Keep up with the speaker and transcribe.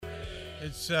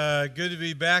It's good to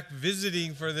be back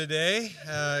visiting for the day.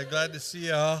 Glad to see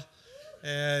y'all,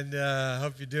 and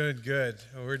hope you're doing good.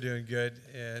 We're doing good,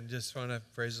 and just want to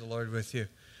praise the Lord with you.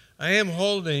 I am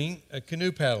holding a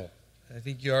canoe paddle. I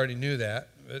think you already knew that,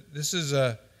 but this is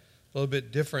a little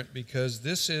bit different because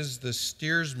this is the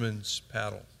steersman's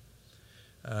paddle.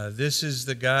 This is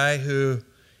the guy who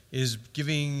is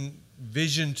giving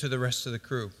vision to the rest of the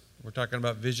crew. We're talking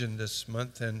about vision this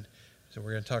month, and so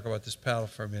we're going to talk about this paddle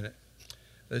for a minute.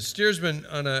 The steersman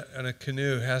on a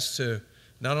canoe has to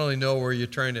not only know where you're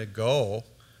trying to go,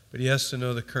 but he has to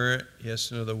know the current, he has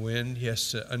to know the wind, he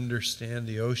has to understand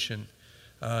the ocean.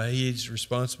 He's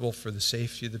responsible for the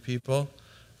safety of the people.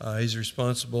 He's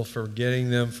responsible for getting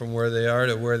them from where they are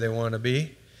to where they want to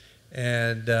be.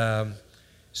 And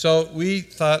so we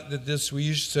thought that we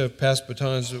used to pass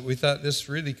batons, but we thought this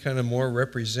really kind of more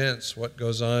represents what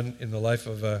goes on in the life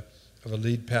of a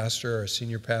lead pastor or a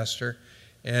senior pastor.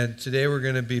 And today we're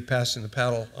going to be passing the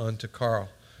paddle on to Carl.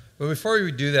 But before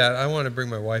we do that, I want to bring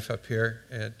my wife up here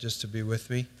just to be with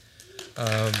me.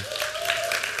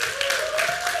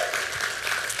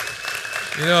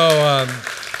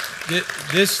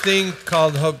 This thing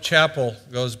called Hope Chapel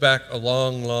goes back a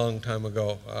long, long time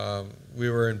ago. We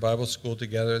were in Bible school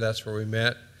together. That's where we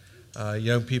met.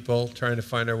 Young people trying to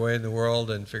find our way in the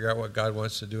world and figure out what God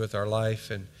wants to do with our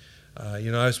life. And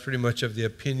I was pretty much of the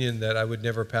opinion that I would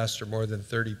never pastor more than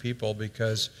 30 people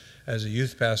because as a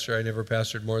youth pastor, I never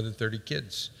pastored more than 30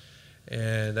 kids.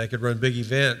 And I could run big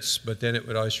events, but then it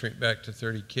would always shrink back to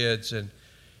 30 kids. And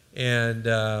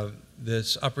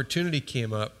this opportunity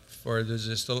came up there's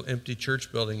this little empty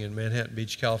church building in Manhattan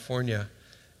Beach, California,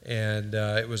 and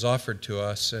it was offered to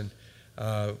us. And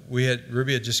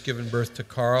Ruby had just given birth to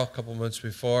Carl a couple months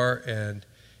before and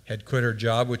had quit her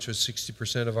job, which was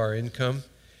 60% of our income.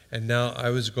 And now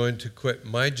I was going to quit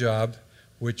my job,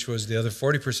 which was the other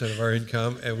 40% of our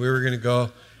income, and we were going to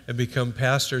go and become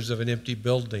pastors of an empty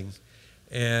building.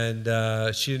 And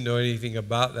she didn't know anything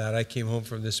about that. I came home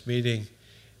from this meeting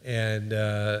and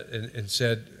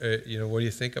said, what do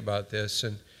you think about this?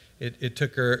 And it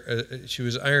took her, she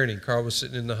was ironing. Carl was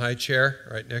sitting in the high chair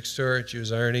right next to her, and she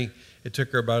was ironing. It took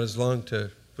her about as long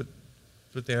to put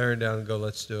the iron down and go,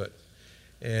 let's do it.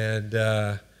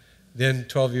 And then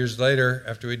 12 years later,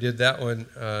 after we did that one,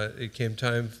 it came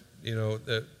time,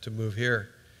 to move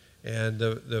here. And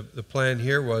the plan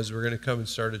here was we're going to come and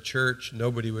start a church.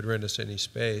 Nobody would rent us any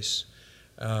space.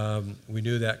 We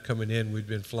knew that coming in. We'd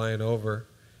been flying over.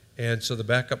 And so the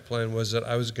backup plan was that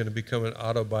I was going to become an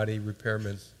auto body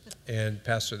repairman and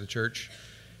pastor the church.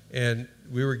 And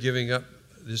we were giving up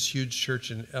this huge church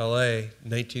in L.A.,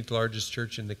 19th largest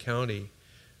church in the county,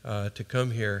 to come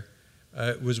here.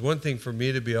 It was one thing for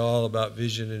me to be all about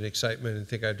vision and excitement and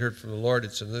think I'd heard from the Lord.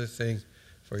 It's another thing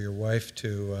for your wife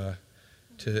to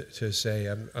say,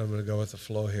 I'm going to go with the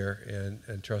flow here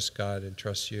and trust God and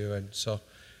trust you. And so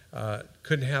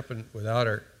couldn't happen without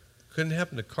her. Couldn't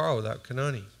happen to Carl without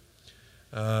Kanani.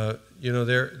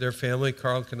 Their family,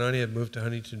 Carl and Kanani, had moved to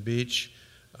Huntington Beach.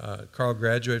 Carl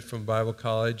graduated from Bible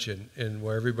college, and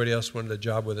where everybody else wanted a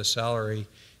job with a salary,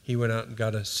 he went out and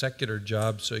got a secular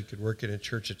job so he could work in a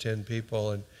church of 10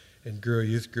 people and grew a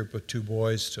youth group of 2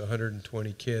 boys to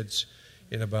 120 kids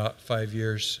in about 5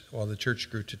 years while the church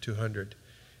grew to 200.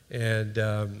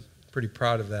 And pretty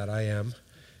proud of that, I am.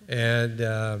 And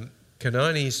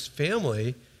Kanani's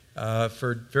family,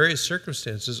 for various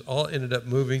circumstances, all ended up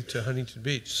moving to Huntington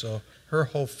Beach. So her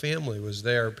whole family was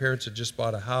there. Her parents had just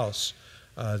bought a house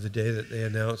the day that they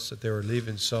announced that they were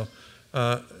leaving. So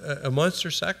a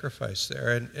monster sacrifice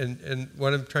there, and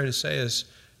what I'm trying to say is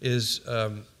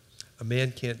a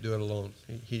man can't do it alone.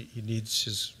 He needs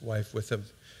his wife with him,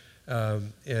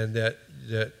 and that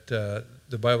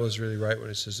the Bible is really right when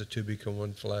it says the two become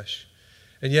one flesh.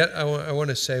 And yet I want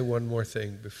to say one more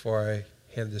thing before I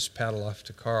hand this paddle off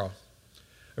to Carl.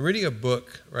 I'm reading a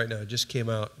book right now. It just came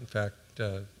out, in fact,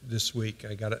 this week.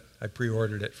 I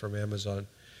pre-ordered it from Amazon.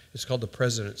 It's called The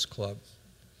President's Club.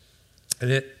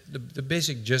 And the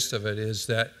basic gist of it is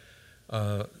that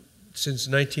since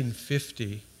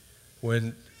 1950,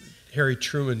 when Harry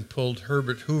Truman pulled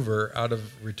Herbert Hoover out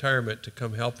of retirement to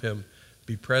come help him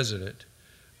be president,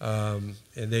 and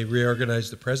they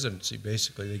reorganized the presidency,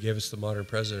 basically. They gave us the modern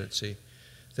presidency.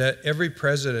 That every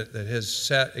president that has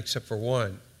sat, except for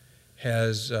one,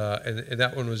 has, and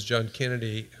that one was John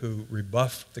Kennedy, who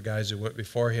rebuffed the guys who went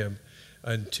before him,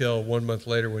 until 1 month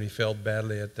later when he failed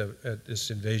badly at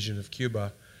this invasion of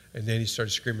Cuba, and then he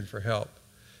started screaming for help.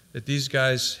 That these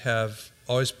guys have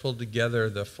always pulled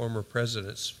together the former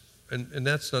presidents, and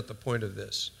that's not the point of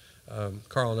this.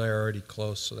 Carl and I are already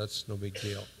close, so that's no big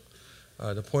deal.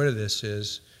 The point of this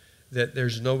is that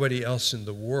there's nobody else in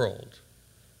the world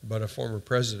but a former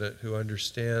president who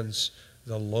understands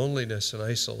the loneliness and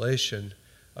isolation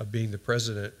of being the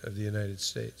president of the United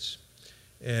States.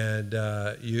 And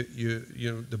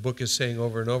the book is saying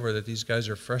over and over that these guys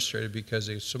are frustrated because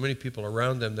there's so many people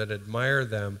around them that admire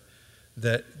them,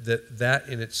 that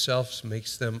in itself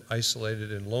makes them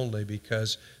isolated and lonely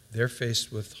because they're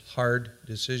faced with hard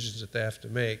decisions that they have to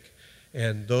make,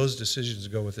 and those decisions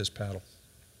go with this paddle.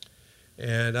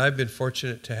 And I've been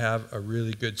fortunate to have a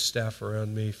really good staff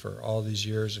around me for all these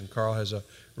years, and Carl has a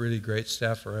really great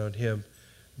staff around him.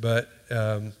 But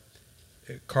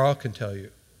Carl can tell you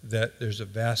that there's a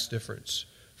vast difference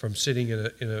from sitting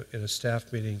in a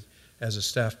staff meeting as a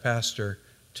staff pastor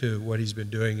to what he's been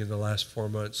doing in the last 4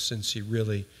 months since he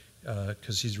really,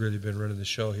 because he's really been running the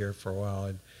show here for a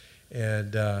while.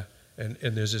 And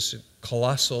there's this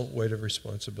colossal weight of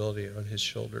responsibility on his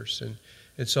shoulders.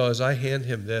 And so as I hand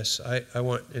him this, I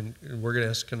want, and we're going to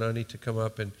ask Kanani to come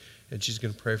up, and she's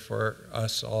going to pray for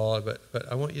us all. But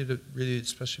I want you to really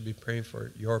especially be praying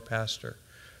for your pastor,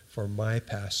 for my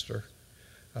pastor,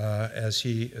 as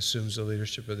he assumes the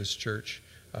leadership of this church.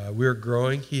 We're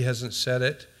growing. He hasn't said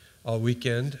it all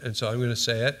weekend, and so I'm going to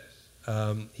say it.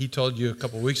 He told you a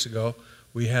couple weeks ago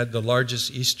we had the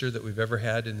largest Easter that we've ever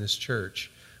had in this church.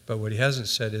 But what he hasn't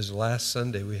said is last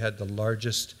Sunday we had the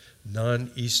largest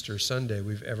non-Easter Sunday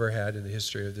we've ever had in the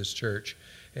history of this church.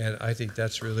 And I think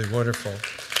that's really wonderful.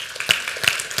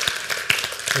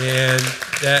 And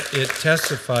that it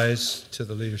testifies to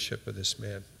the leadership of this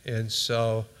man. And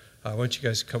so I want you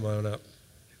guys to come on up.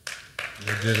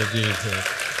 You did a deed here.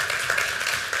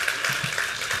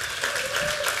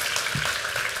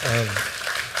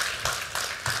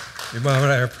 Your mom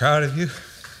and I are proud of you.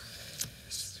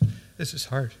 This is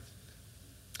hard.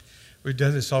 We've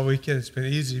done this all weekend. It's been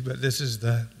easy, but this is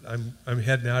I'm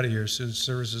heading out of here as soon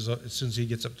as he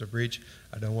gets up to preach.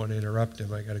 I don't want to interrupt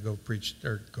him. I got to go preach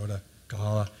or go to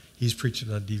Kahala. He's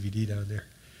preaching on DVD down there.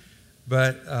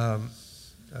 But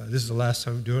this is the last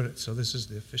time I'm doing it, so this is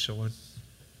the official one.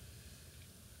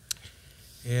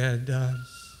 And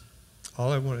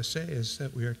all I want to say is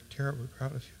that we are terribly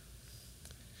proud of you.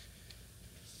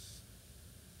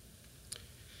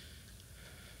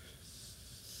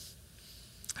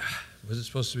 Was it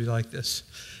supposed to be like this?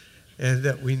 And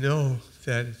that we know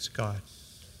that it's God.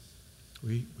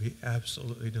 We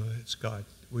absolutely know that it's God.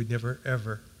 We never,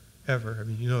 ever, ever,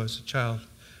 as a child,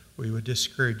 we would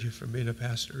discourage you from being a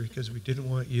pastor because we didn't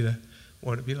want you to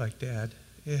want to be like Dad.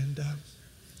 And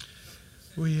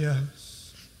we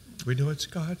know it's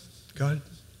God. God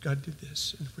did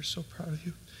this, and we're so proud of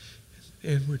you.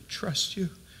 And we trust you,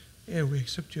 and we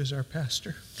accept you as our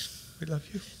pastor. We love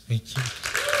you. Thank you.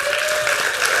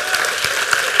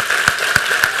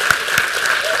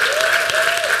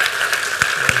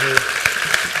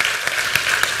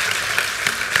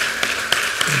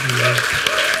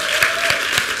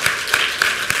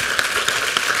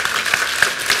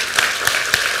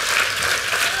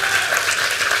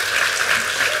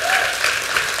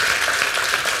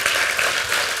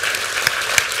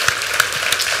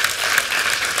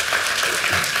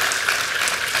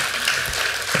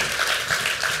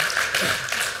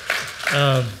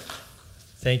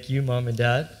 Thank you, Mom and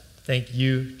Dad. Thank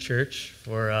you, church,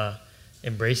 for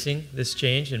embracing this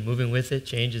change and moving with it.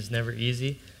 Change is never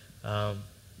easy,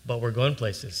 but we're going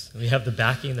places. We have the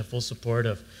backing, the full support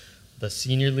of the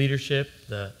senior leadership,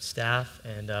 the staff,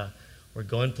 and we're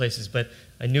going places. But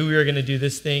I knew we were going to do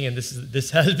this thing, and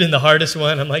this has been the hardest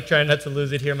one. I'm like trying not to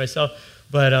lose it here myself,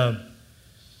 but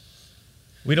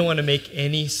we don't want to make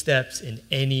any steps in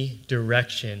any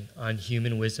direction on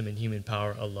human wisdom and human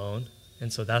power alone.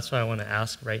 And so that's why I want to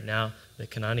ask right now that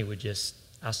Kanani would just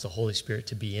ask the Holy Spirit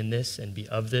to be in this and be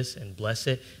of this and bless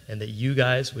it, and that you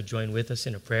guys would join with us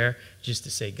in a prayer just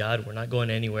to say, God, we're not going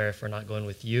anywhere if we're not going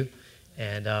with you.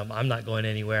 And I'm not going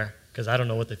anywhere because I don't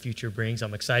know what the future brings.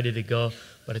 I'm excited to go,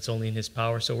 but it's only in His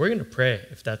power. So we're going to pray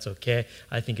if that's okay.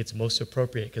 I think it's most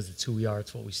appropriate because it's who we are.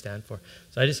 It's what we stand for.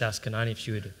 So I just asked Kanani if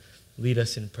she would lead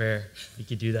us in prayer. If you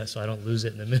could do that so I don't lose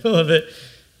it in the middle of it.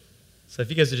 So if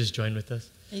you guys would just join with us.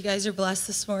 You guys are blessed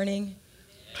this morning.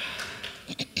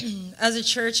 As a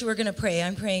church, we're going to pray.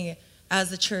 I'm praying as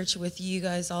the church with you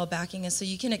guys all backing us. So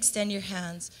you can extend your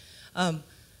hands.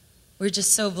 We're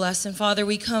just so blessed. And Father,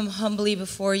 we come humbly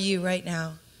before you right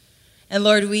now. And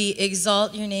Lord, we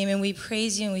exalt your name and we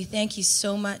praise you and we thank you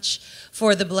so much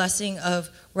for the blessing of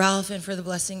Ralph and for the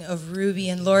blessing of Ruby.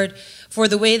 And Lord, for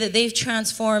the way that they've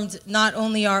transformed not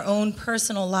only our own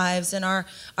personal lives and our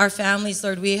families,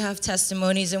 Lord, we have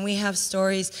testimonies and we have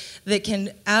stories that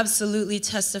can absolutely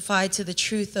testify to the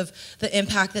truth of the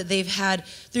impact that they've had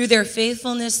through their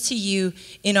faithfulness to you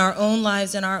in our own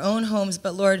lives and our own homes,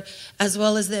 but Lord, as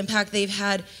well as the impact they've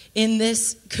had in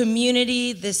this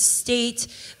community, this state,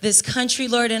 this country,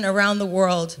 Lord, and around the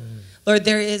world. Lord,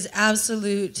 there is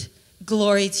absolute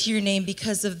glory to your name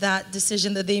because of that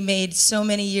decision that they made so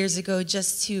many years ago,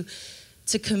 just to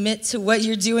commit to what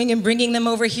you're doing and bringing them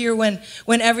over here when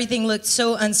everything looked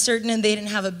so uncertain and they didn't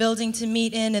have a building to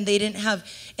meet in and they didn't have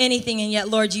anything. And yet,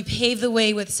 Lord, you paved the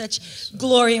way with such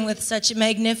glory and with such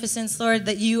magnificence, Lord,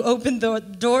 that you opened the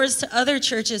doors to other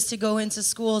churches to go into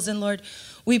schools. And Lord,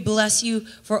 we bless you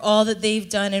for all that they've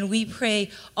done, and we pray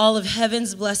all of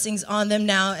heaven's blessings on them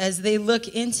now as they look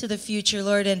into the future,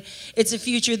 Lord. And it's a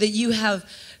future that you have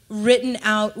written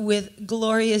out with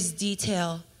glorious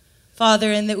detail,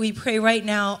 Father, and that we pray right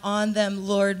now on them,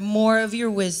 Lord, more of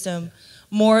your wisdom,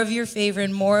 more of your favor,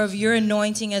 and more of your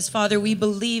anointing. As Father, we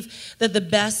believe that the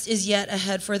best is yet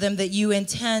ahead for them, that you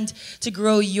intend to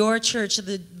grow your church,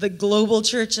 the global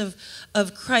church of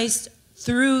Christ,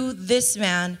 through this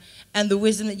man and the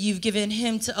wisdom that you've given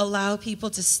him to allow people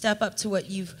to step up to what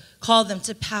you've called them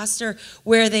to pastor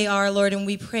where they are, Lord. And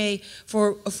we pray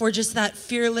for just that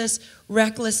fearless,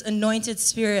 reckless, anointed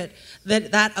spirit,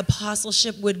 that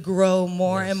apostleship would grow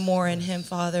more and more in him,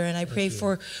 Father. And I pray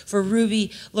for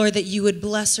Ruby, Lord, that you would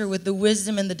bless her with the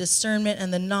wisdom and the discernment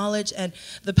and the knowledge and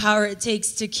the power it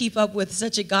takes to keep up with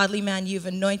such a godly man. You've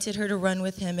anointed her to run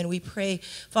with him. And we pray,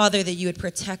 Father, that you would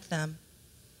protect them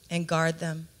and guard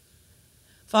them.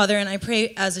 Father, and I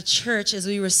pray as a church, as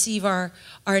we receive our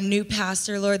new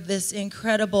pastor, Lord, this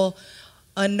incredible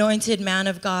anointed man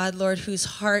of God, Lord, whose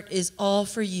heart is all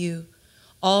for you,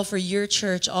 all for your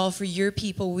church, all for your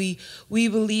people. We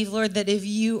believe, Lord, that if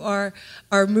you are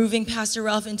moving Pastor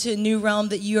Ralph into a new realm,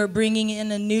 that you are bringing in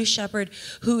a new shepherd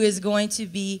who is going to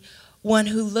be one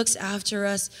who looks after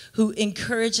us, who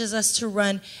encourages us to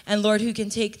run, and Lord, who can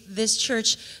take this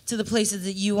church to the places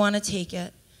that you want to take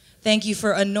it. Thank you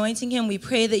for anointing him. We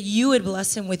pray that you would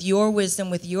bless him with your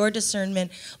wisdom, with your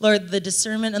discernment. Lord, the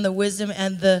discernment and the wisdom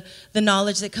and the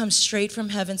knowledge that comes straight from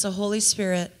heaven. So Holy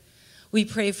Spirit, we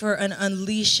pray for an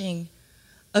unleashing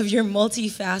of your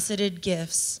multifaceted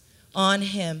gifts on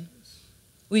him.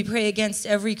 We pray against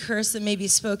every curse that may be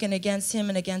spoken against him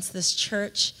and against this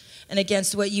church and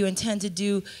against what you intend to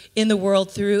do in the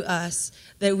world through us,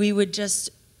 that we would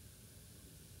just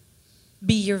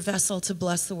be your vessel to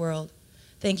bless the world.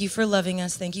 Thank you for loving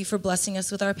us. Thank you for blessing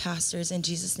us with our pastors. In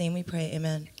Jesus' name we pray.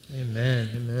 Amen. Amen.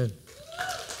 Amen.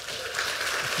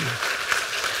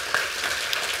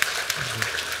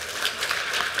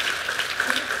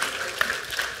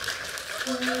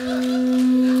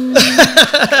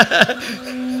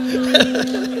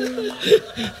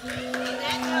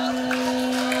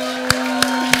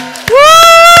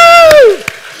 Woo!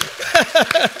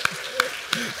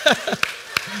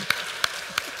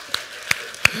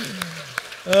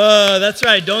 Oh, that's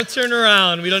right. Don't turn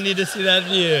around. We don't need to see that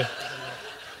view.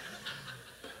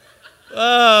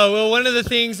 Oh, well, one of the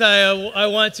things I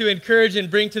want to encourage and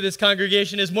bring to this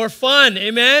congregation is more fun.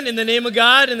 Amen? In the name of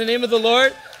God, in the name of the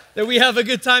Lord, that we have a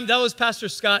good time. That was Pastor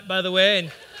Scott, by the way,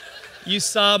 and you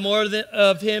saw more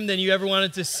of him than you ever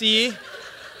wanted to see.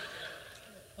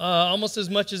 Almost as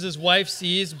much as his wife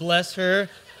sees. Bless her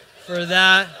for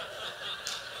that.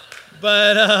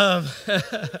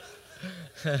 But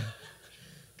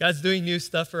God's doing new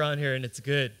stuff around here, and it's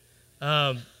good.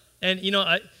 And, you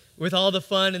know, with all the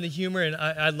fun and the humor, and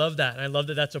I love that. And I love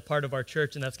that that's a part of our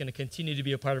church, and that's going to continue to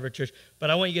be a part of our church. But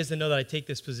I want you guys to know that I take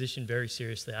this position very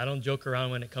seriously. I don't joke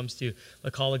around when it comes to the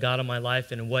call of God on my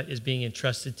life and what is being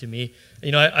entrusted to me.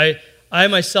 You know, I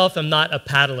myself am not a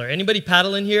paddler. Anybody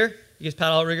paddle in here? You guys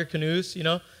paddle outrigger canoes, you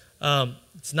know?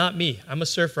 It's not me. I'm a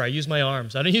surfer. I use my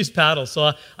arms. I don't use paddles.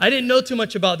 So I didn't know too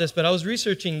much about this, but I was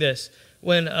researching this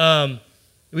when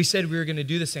we said we were going to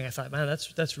do this thing. I thought, man,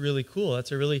 that's really cool.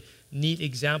 That's a really neat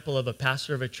example of a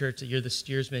pastor of a church, that you're the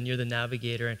steersman, you're the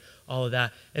navigator, and all of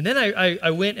that. And then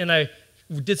I went and I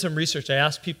did some research. I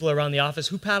asked people around the office,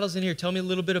 who paddles in here? Tell me a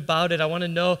little bit about it. I want to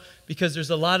know, because there's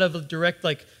a lot of direct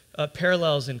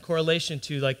parallels and correlation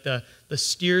to the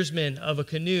steersman of a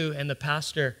canoe and the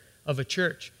pastor of a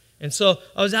church. And so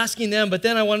I was asking them, but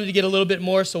then I wanted to get a little bit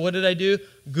more, so what did I do?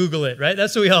 Google it, right?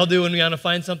 That's what we all do when we want to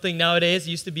find something nowadays. It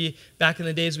used to be, back in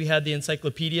the days, we had the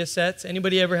encyclopedia sets.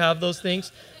 Anybody ever have those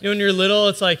things? You know, when you're little,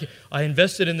 it's like, I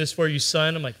invested in this for you,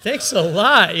 son. I'm like, thanks a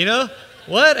lot, you know?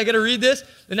 What? I got to read this?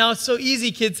 And now it's so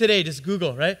easy, kids today, just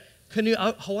Google, right?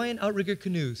 Hawaiian outrigger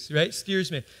canoes, right?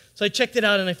 Steersman. So I checked it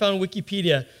out and I found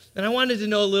Wikipedia. And I wanted to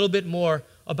know a little bit more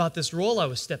about this role I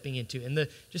was stepping into and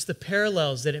just the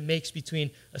parallels that it makes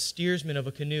between a steersman of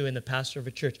a canoe and the pastor of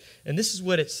a church. And this is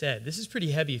what it said. This is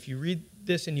pretty heavy. If you read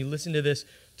this and you listen to this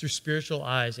through spiritual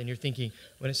eyes and you're thinking,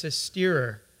 when it says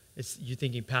steerer, you're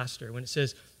thinking pastor. When it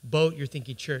says boat, you're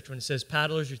thinking church. When it says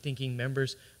paddlers, you're thinking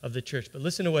members of the church. But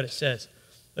listen to what it says.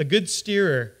 A good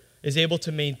steerer is able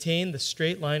to maintain the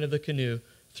straight line of the canoe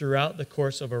throughout the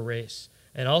course of a race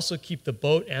and also keep the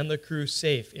boat and the crew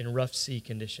safe in rough sea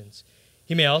conditions.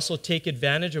 He may also take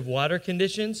advantage of water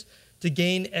conditions to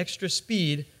gain extra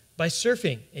speed by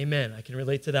surfing. Amen. I can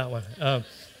relate to that one.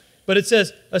 But it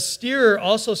says, a steerer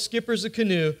also skippers the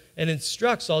canoe and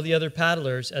instructs all the other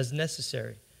paddlers as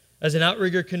necessary. As an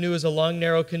outrigger canoe is a long,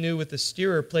 narrow canoe with the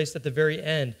steerer placed at the very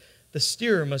end, the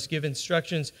steerer must give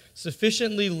instructions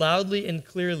sufficiently loudly and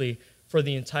clearly for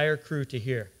the entire crew to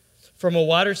hear. From a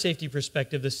water safety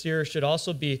perspective, the steerer should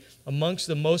also be amongst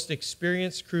the most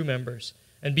experienced crew members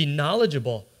and be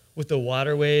knowledgeable with the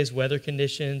waterways, weather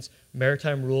conditions,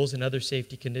 maritime rules, and other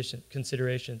safety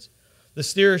considerations. The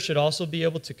steerer should also be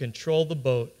able to control the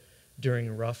boat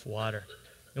during rough water.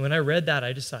 And when I read that,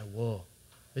 I just thought, whoa,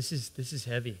 this is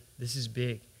heavy. This is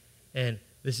big. And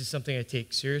this is something I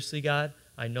take seriously, God.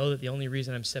 I know that the only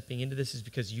reason I'm stepping into this is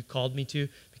because you called me to,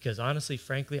 because honestly,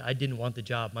 frankly, I didn't want the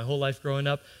job. My whole life growing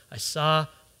up, I saw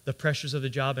the pressures of the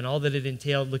job and all that it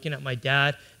entailed, looking at my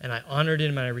dad, and I honored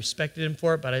him and I respected him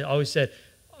for it, but I always said,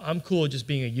 I'm cool just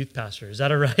being a youth pastor. Is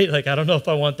that all right? Like, I don't know if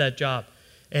I want that job.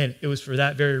 And it was for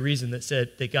that very reason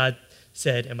that God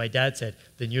said, and my dad said,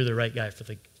 then you're the right guy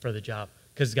for the job,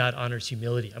 because God honors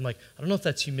humility. I'm like, I don't know if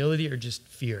that's humility or just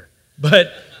fear.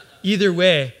 But either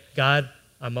way, God,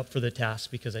 I'm up for the task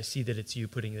because I see that it's you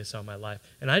putting this on my life.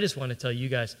 And I just want to tell you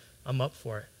guys, I'm up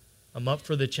for it. I'm up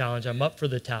for the challenge. I'm up for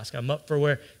the task. I'm up for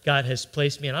where God has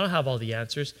placed me. And I don't have all the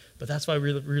answers, but that's why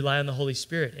we rely on the Holy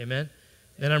Spirit. Amen?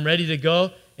 And I'm ready to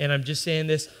go. And I'm just saying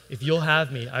this, if you'll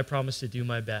have me, I promise to do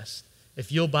my best.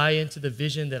 If you'll buy into the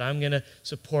vision that I'm going to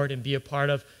support and be a part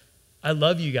of, I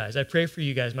love you guys. I pray for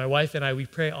you guys. My wife and I, we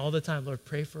pray all the time. Lord,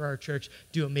 pray for our church.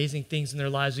 Do amazing things in their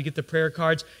lives. We get the prayer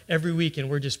cards every week, and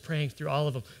we're just praying through all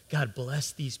of them. God,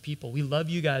 bless these people. We love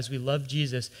you guys. We love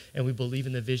Jesus, and we believe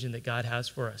in the vision that God has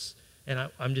for us.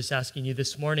 And I'm just asking you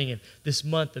this morning and this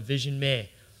month, the Vision May,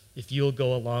 if you'll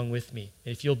go along with me,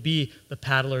 and if you'll be the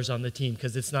paddlers on the team,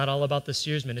 because it's not all about the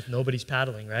steersman if nobody's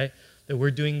paddling, right? That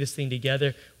we're doing this thing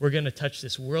together. We're going to touch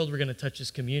this world. We're going to touch this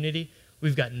community.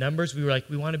 We've got numbers. We were like,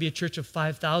 we want to be a church of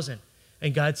 5,000.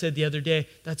 And God said the other day,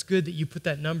 that's good that you put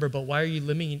that number, but why are you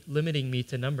limiting me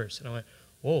to numbers? And I went,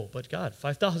 whoa, but God,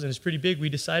 5,000 is pretty big. We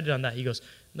decided on that. He goes,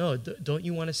 no, don't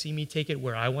you want to see me take it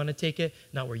where I want to take it,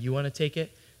 not where you want to take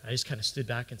it? And I just kind of stood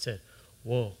back and said,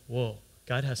 whoa,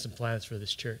 God has some plans for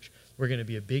this church. We're going to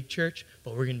be a big church,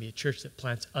 but we're going to be a church that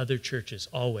plants other churches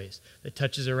always, that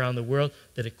touches around the world,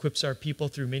 that equips our people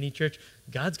through mini church.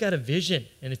 God's got a vision.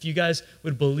 And if you guys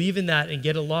would believe in that and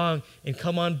get along and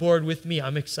come on board with me,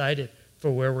 I'm excited for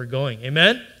where we're going.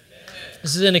 Amen? Amen.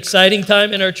 This is an exciting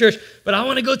time in our church, but I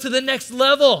want to go to the next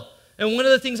level. And one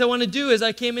of the things I want to do is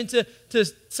I came into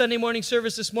Sunday morning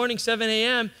service this morning, 7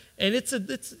 a.m., and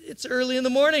it's early in the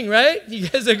morning, right? You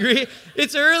guys agree?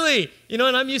 It's early. And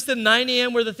I'm used to 9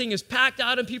 a.m. where the thing is packed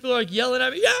out and people are like yelling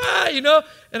at me, yeah,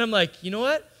 And I'm like, you know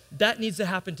what? That needs to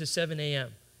happen to 7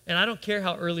 a.m. And I don't care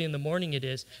how early in the morning it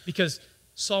is, because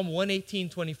Psalm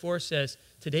 118:24 says,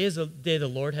 today is the day the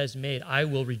Lord has made. I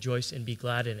will rejoice and be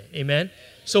glad in it. Amen?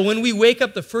 So when we wake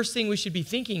up, the first thing we should be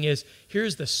thinking is,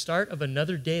 here's the start of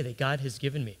another day that God has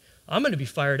given me. I'm going to be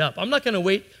fired up. I'm not going to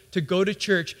wait to go to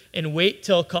church and wait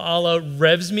till Ka'ala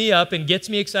revs me up and gets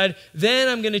me excited. Then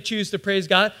I'm going to choose to praise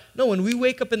God. No, when we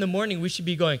wake up in the morning, we should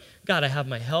be going, God, I have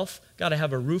my health. God, I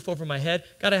have a roof over my head.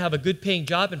 God, I have a good paying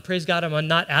job. And praise God, I'm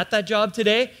not at that job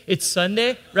today. It's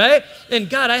Sunday, right? And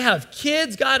God, I have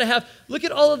kids. God, look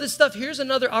at all of this stuff. Here's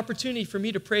another opportunity for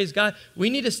me to praise God. We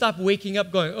need to stop waking up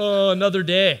going, oh, another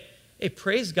day. Hey,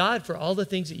 praise God for all the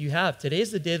things that you have.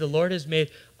 Today's the day the Lord has made.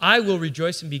 I will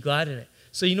rejoice and be glad in it.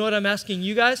 So you know what I'm asking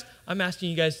you guys? I'm asking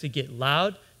you guys to get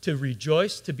loud, to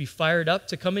rejoice, to be fired up,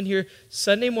 to come in here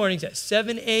Sunday mornings at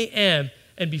 7 a.m.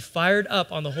 and be fired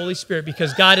up on the Holy Spirit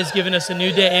because God has given us a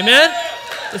new day. Amen?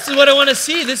 This is what I want to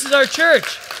see. This is our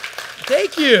church.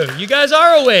 Thank you. You guys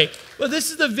are awake. Well,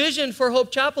 this is the vision for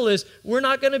Hope Chapel is we're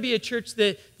not going to be a church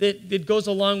that goes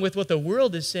along with what the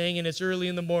world is saying, and it's early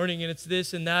in the morning, and it's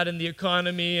this and that, and the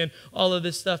economy, and all of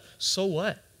this stuff. So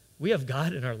what? We have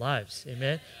God in our lives,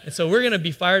 amen? And so we're going to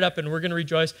be fired up, and we're going to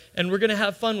rejoice, and we're going to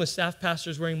have fun with staff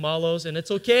pastors wearing malos, and it's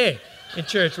okay in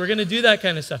church. We're going to do that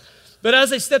kind of stuff. But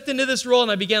as I stepped into this role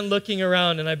and I began looking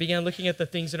around and I began looking at the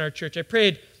things in our church, I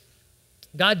prayed,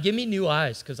 God, give me new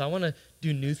eyes because I want to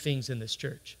do new things in this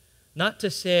church. Not to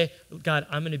say, God,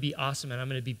 I'm going to be awesome and I'm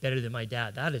going to be better than my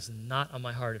dad. That is not on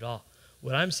my heart at all.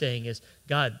 What I'm saying is,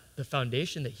 God, the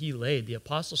foundation that he laid, the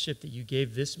apostleship that you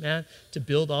gave this man to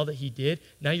build all that he did,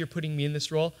 now you're putting me in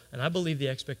this role, and I believe the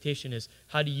expectation is,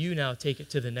 how do you now take it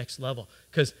to the next level?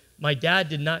 Because my dad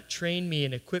did not train me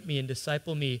and equip me and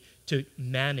disciple me to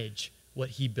manage what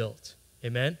he built.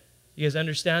 Amen? You guys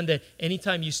understand that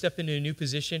anytime you step into a new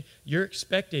position, you're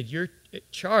expected, you're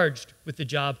charged with the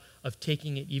job of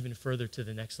taking it even further to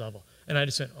the next level. And I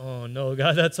just went, oh no,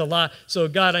 God, that's a lot. So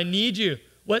God, I need you.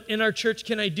 What in our church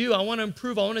can I do? I want to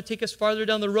improve. I want to take us farther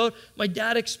down the road. My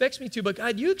dad expects me to, but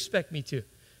God, you expect me to.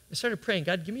 I started praying,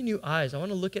 God, give me new eyes. I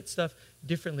want to look at stuff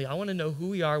differently. I want to know who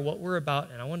we are, what we're about,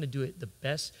 and I want to do it the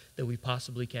best that we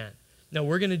possibly can. Now,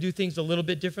 we're going to do things a little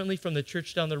bit differently from the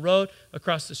church down the road,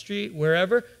 across the street,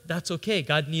 wherever. That's okay.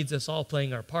 God needs us all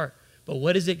playing our part. But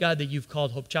what is it, God, that you've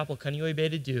called Hope Chapel Kaneohe Bay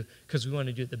to do? Because we want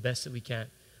to do it the best that we can.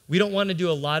 We don't want to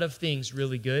do a lot of things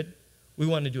really good. We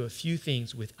want to do a few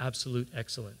things with absolute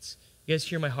excellence. You guys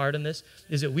hear my heart on this?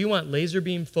 Is that we want laser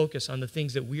beam focus on the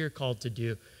things that we are called to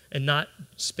do and not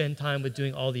spend time with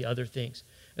doing all the other things.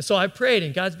 And so I prayed,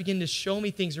 and God's beginning to show me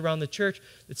things around the church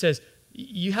that says,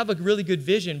 you have a really good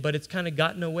vision, but it's kind of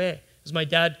gotten away. As my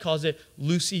dad calls it,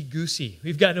 loosey-goosey.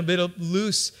 We've gotten a bit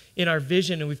loose in our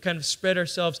vision, and we've kind of spread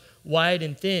ourselves wide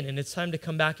and thin, and it's time to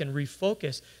come back and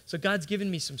refocus. So God's given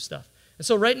me some stuff. And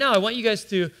so right now, I want you guys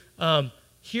to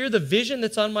hear the vision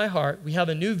that's on my heart. We have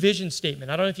a new vision statement.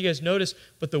 I don't know if you guys noticed,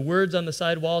 but the words on the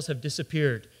side walls have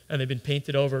disappeared, and they've been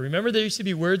painted over. Remember there used to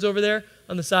be words over there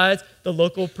on the sides, the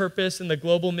local purpose and the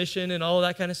global mission and all of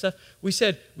that kind of stuff? We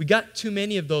said, we got too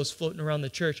many of those floating around the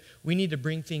church. We need to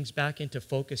bring things back into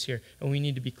focus here, and we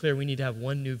need to be clear. We need to have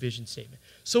one new vision statement.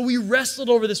 So we wrestled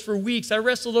over this for weeks. I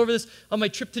wrestled over this on my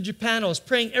trip to Japan. I was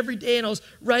praying every day, and I was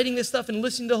writing this stuff and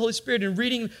listening to the Holy Spirit and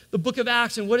reading the book of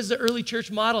Acts and what is the early church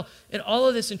model and all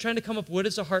of this and trying to come up with what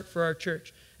is the heart for our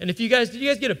church. And did you guys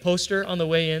get a poster on the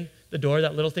way in the door,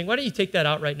 that little thing? Why don't you take that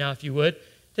out right now if you would?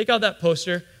 Take out that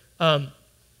poster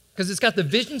because it's got the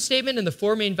vision statement and the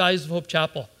 4 main values of Hope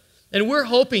Chapel. And we're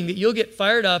hoping that you'll get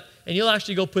fired up and you'll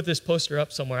actually go put this poster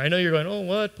up somewhere. I know you're going, oh,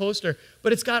 what poster?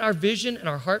 But it's got our vision and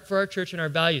our heart for our church and our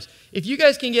values. If you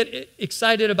guys can get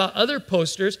excited about other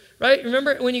posters, right?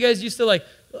 Remember when you guys used to like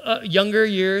younger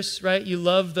years, right? You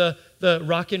love the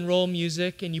rock and roll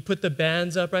music and you put the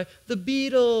bands up, right? The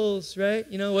Beatles, right?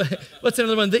 You know, what's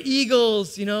another one? The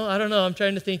Eagles, you know? I don't know. I'm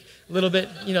trying to think a little bit,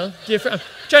 different. I'm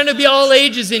trying to be all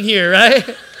ages in here, right?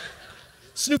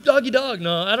 Snoop Doggy Dogg.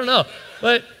 No, I don't know.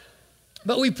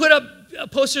 But we put up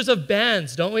posters of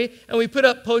bands, don't we? And we put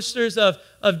up posters of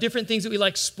different things that we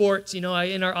like, sports. In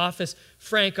our office,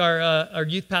 Frank, our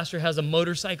youth pastor, has a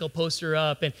motorcycle poster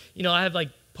up. And, I have like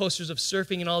posters of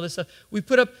surfing and all this stuff.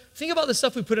 Think about the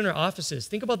stuff we put in our offices.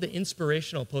 Think about the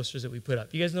inspirational posters that we put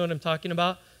up. You guys know what I'm talking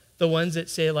about? The ones that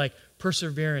say like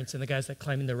perseverance and the guys that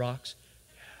climbing the rocks.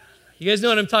 You guys know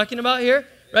what I'm talking about here?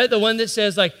 Right? The one that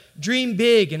says like dream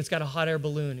big and it's got a hot air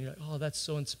balloon. And you're like, oh, that's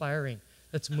so inspiring.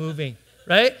 That's moving.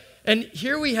 Right? And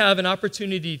here we have an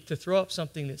opportunity to throw up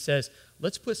something that says,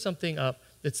 let's put something up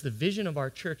that's the vision of our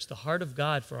church, the heart of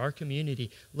God for our community.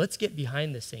 Let's get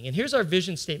behind this thing. And here's our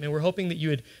vision statement. We're hoping that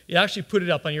you'd actually put it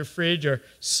up on your fridge or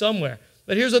somewhere.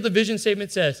 But here's what the vision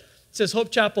statement says. It says, Hope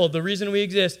Chapel, the reason we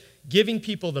exist, giving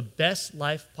people the best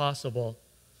life possible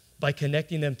by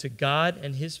connecting them to God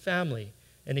and his family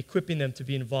and equipping them to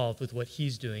be involved with what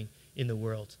he's doing in the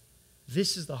world.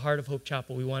 This is the heart of Hope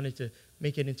Chapel. We wanted to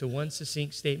make it into one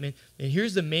succinct statement. And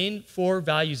here's the main 4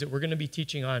 values that we're going to be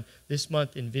teaching on this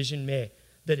month in Vision May.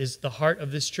 That is the heart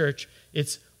of this church.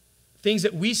 It's things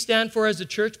that we stand for as a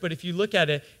church, but if you look at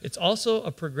it, it's also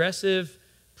a progressive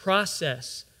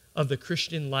process of the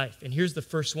Christian life. And here's the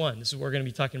first one. This is what we're going to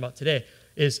be talking about today,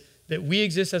 is that we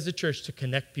exist as a church to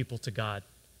connect people to God.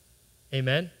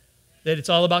 Amen? That it's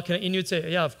all about connecting. And you'd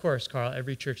say, yeah, of course, Carl,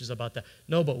 every church is about that.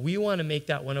 No, but we want to make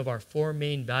that one of our 4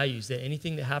 main values, that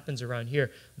anything that happens around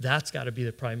here, that's got to be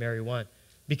the primary one.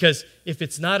 Because if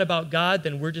it's not about God,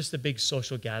 then we're just a big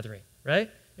social gathering, right?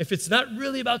 If it's not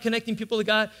really about connecting people to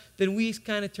God, then we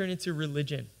kind of turn into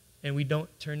religion and we don't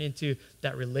turn into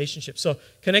that relationship. So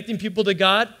connecting people to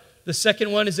God, the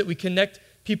second one is that we connect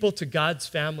people to God's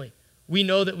family. We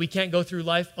know that we can't go through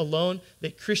life alone,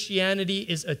 that Christianity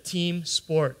is a team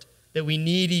sport, that we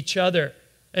need each other.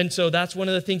 And so that's one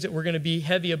of the things that we're going to be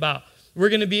heavy about. We're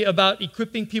going to be about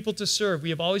equipping people to serve. We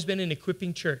have always been an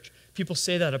equipping church. People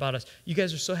say that about us. You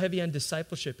guys are so heavy on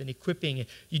discipleship and equipping. And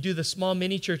you do the small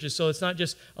mini churches, so it's not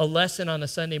just a lesson on a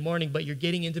Sunday morning, but you're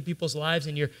getting into people's lives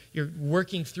and you're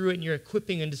working through it and you're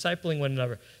equipping and discipling one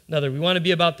another. We want to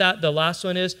be about that. The last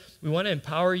one is we want to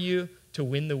empower you to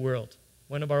win the world.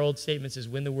 One of our old statements is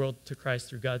win the world to Christ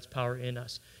through God's power in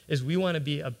us. Is we want to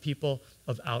be a people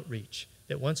of outreach.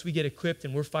 That once we get equipped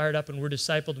and we're fired up and we're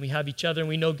discipled and we have each other and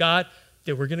we know God,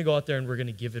 that we're going to go out there and we're going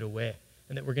to give it away.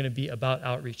 And that we're going to be about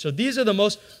outreach. So these are the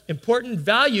most important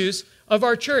values of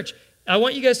our church. I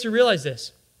want you guys to realize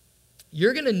this.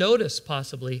 You're going to notice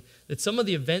possibly that some of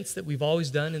the events that we've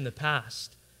always done in the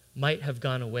past might have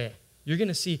gone away. You're going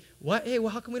to see, how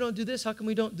come we don't do this? How come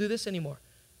we don't do this anymore?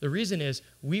 The reason is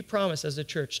we promise as a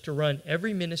church to run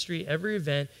every ministry, every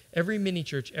event, every mini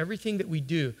church, everything that we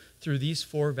do through these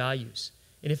 4 values.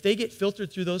 And if they get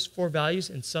filtered through those 4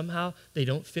 values and somehow they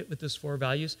don't fit with those 4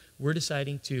 values, we're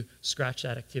deciding to scratch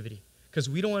that activity. Because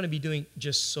we don't want to be doing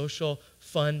just social,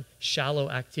 fun,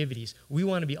 shallow activities. We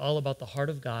want to be all about the heart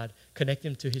of God,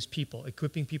 connecting them to his people,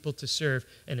 equipping people to serve,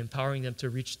 and empowering them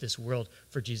to reach this world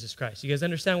for Jesus Christ. You guys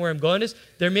understand where I'm going is?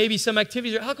 There may be some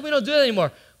activities. How come we don't do that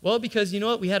anymore? Well, because you know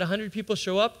what? We had 100 people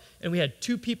show up, and we had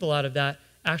 2 people out of that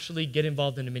actually get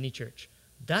involved in a mini church.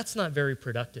 That's not very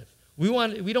productive. We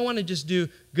don't want to just do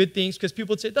good things because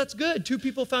people would say, that's good. 2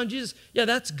 people found Jesus. Yeah,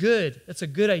 that's good. That's a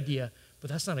good idea,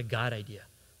 but that's not a God idea.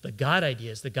 The God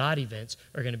ideas, the God events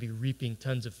are going to be reaping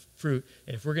tons of fruit.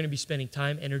 And if we're going to be spending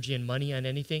time, energy, and money on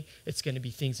anything, it's going to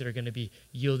be things that are going to be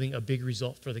yielding a big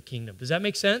result for the kingdom. Does that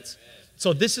make sense? Amen.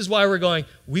 So this is why we're going,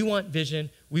 we want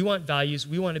vision, we want values,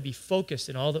 we want to be focused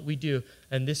in all that we do,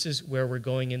 and this is where we're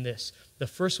going in this. The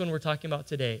first one we're talking about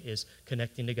today is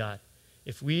connecting to God.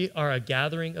 If we are a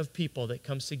gathering of people that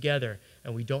comes together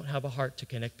and we don't have a heart to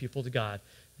connect people to God,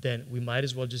 then we might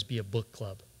as well just be a book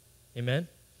club. Amen?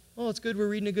 Oh, it's good. We're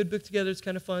reading a good book together. It's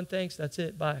kind of fun. Thanks. That's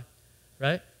it. Bye.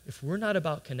 Right? If we're not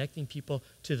about connecting people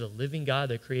to the living God,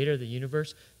 the creator of the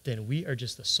universe, then we are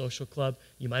just a social club.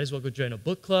 You might as well go join a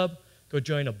book club, go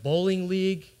join a bowling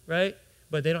league, right?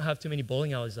 But they don't have too many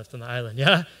bowling alleys left on the island.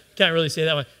 Yeah? Can't really say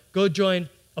that one. Go join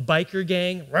a biker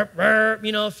gang,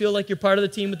 feel like you're part of the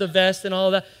team with the vest and all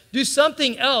of that. Do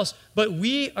something else. But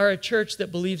we are a church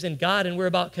that believes in God, and we're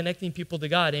about connecting people to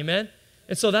God. Amen?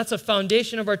 And so that's a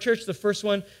foundation of our church. The first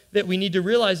one that we need to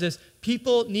realize is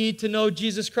people need to know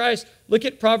Jesus Christ. Look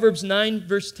at Proverbs 9,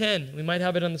 verse 10. We might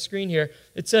have it on the screen here.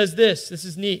 It says this. This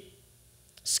is neat.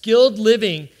 Skilled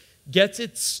living gets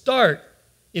its start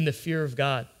in the fear of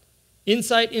God.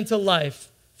 Insight into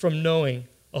life from knowing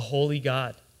a holy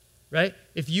God. Right?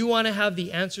 If you want to have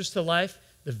the answers to life,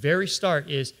 the very start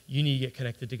is you need to get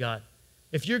connected to God.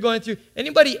 If you're going through,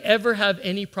 anybody ever have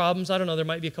any problems? I don't know, there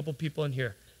might be a couple people in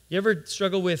here. You ever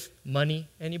struggle with money?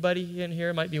 Anybody in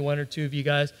here? Might be 1 or 2 of you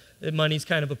guys. Money's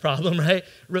kind of a problem, right?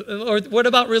 Or what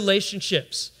about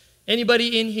relationships?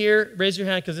 Anybody in here, raise your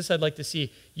hand because this I'd like to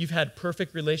see. You've had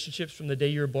perfect relationships from the day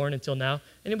you were born until now.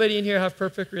 Anybody in here have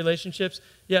perfect relationships?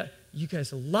 Yeah, you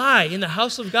guys lie in the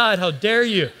house of God. How dare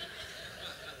you?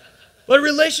 But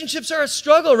relationships are a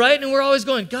struggle, right? And we're always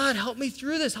going, God, help me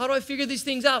through this. How do I figure these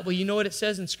things out? Well, you know what it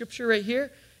says in Scripture right here?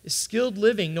 Is skilled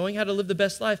living, knowing how to live the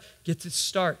best life, gets its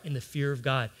start in the fear of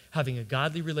God, having a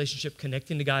godly relationship,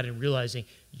 connecting to God, and realizing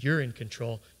you're in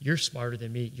control, you're smarter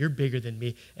than me, you're bigger than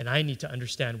me, and I need to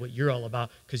understand what you're all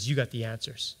about because you got the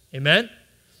answers. Amen?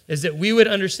 Is that we would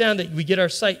understand that we get our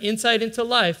insight into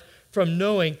life from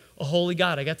knowing a holy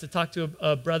God. I got to talk to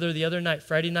a brother the other night,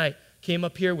 Friday night, came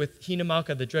up here with Hina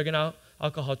Malka, the Drug and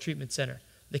Alcohol Treatment Center.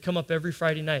 They come up every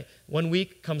Friday night. 1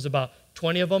 week comes about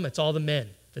 20 of them, it's all the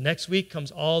men. The next week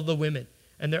comes all the women.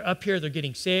 And they're up here, they're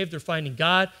getting saved, they're finding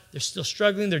God, they're still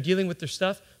struggling, they're dealing with their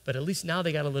stuff, but at least now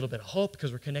they got a little bit of hope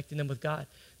because we're connecting them with God.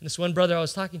 And this one brother I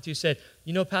was talking to said,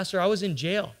 you know, Pastor, I was in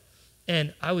jail,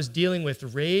 and I was dealing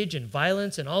with rage and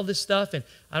violence and all this stuff, and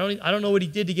I don't know what he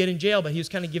did to get in jail, but he was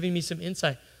kind of giving me some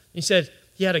insight. And he said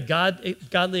he had a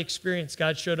godly experience.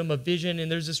 God showed him a vision,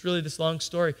 and there's this long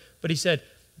story, but he said,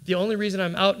 the only reason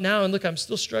I'm out now, and look, I'm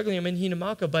still struggling, I'm in Hina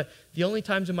Malka, but the only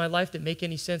times in my life that make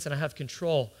any sense and I have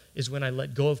control is when I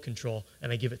let go of control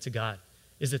and I give it to God.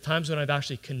 Is the times when I've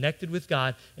actually connected with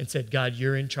God and said, God,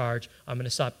 you're in charge. I'm going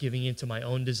to stop giving in to my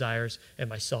own desires and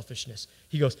my selfishness.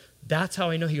 He goes, that's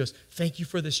how I know. He goes, thank you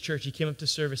for this church. He came up to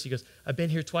service. He goes, I've been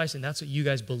here twice, and that's what you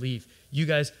guys believe. You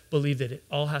guys believe that it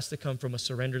all has to come from a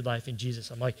surrendered life in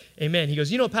Jesus. I'm like, amen. He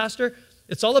goes, you know, Pastor,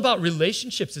 it's all about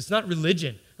relationships. It's not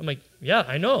religion. I'm like, yeah,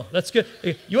 I know. That's good.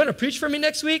 You want to preach for me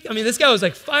next week? I mean, this guy was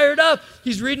like fired up.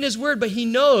 He's reading his word, but he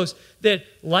knows that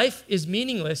life is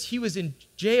meaningless. He was in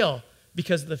jail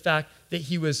because of the fact that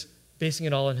he was basing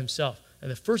it all on himself. And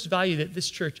the first value that this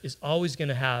church is always going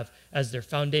to have as their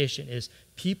foundation is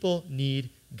people need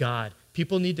God.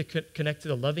 People need to connect to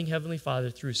the loving Heavenly Father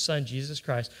through His Son, Jesus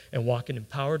Christ, and walk an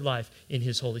empowered life in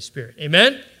His Holy Spirit.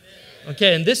 Amen? Amen.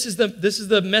 Okay, and this is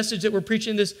the message that we're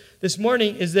preaching this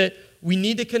morning, is that we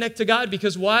need to connect to God.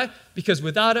 Because why? Because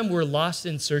without Him, we're lost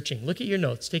in searching. Look at your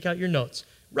notes. Take out your notes.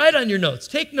 Write on your notes.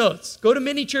 Take notes. Go to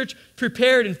mini church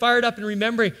prepared and fired up and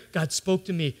remembering, God spoke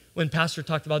to me when Pastor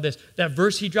talked about this. That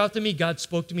verse he dropped to me, God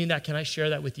spoke to me in that. Can I share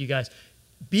that with you guys?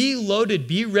 Be loaded.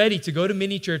 Be ready to go to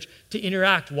mini church to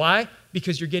interact. Why?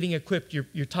 Because you're getting equipped.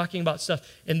 You're talking about stuff.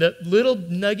 And the little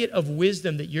nugget of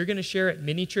wisdom that you're going to share at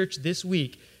mini church this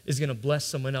week is going to bless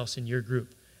someone else in your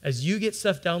group. As you get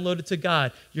stuff downloaded to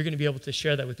God, you're going to be able to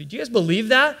share that with you. Do you guys believe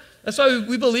that? That's why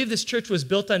we believe this church was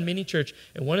built on mini church.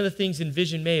 And one of the things in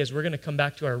Vision May is we're going to come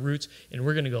back to our roots, and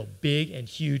we're going to go big and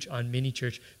huge on mini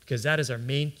church, because that is our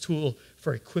main tool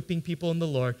for equipping people in the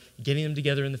Lord, getting them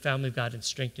together in the family of God, and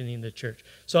strengthening the church.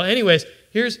 So anyways,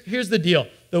 here's the deal.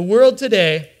 The world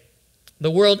today, the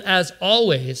world as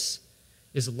always,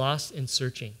 is lost in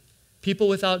searching. People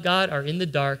without God are in the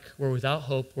dark. We're without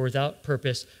hope. We're without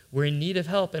purpose. We're in need of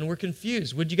help, and we're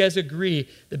confused. Would you guys agree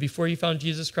that before you found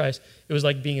Jesus Christ, it was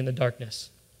like being in the darkness?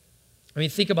 I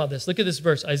mean, think about this. Look at this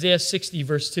verse, Isaiah 60,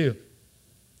 verse 2.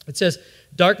 It says,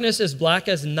 darkness as black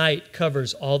as night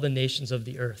covers all the nations of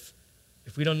the earth.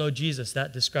 If we don't know Jesus,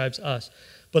 that describes us.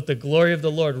 But the glory of the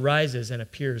Lord rises and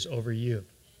appears over you.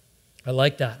 I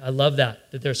like that. I love that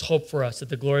there's hope for us, that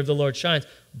the glory of the Lord shines.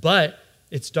 But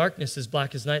it's darkness as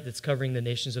black as night that's covering the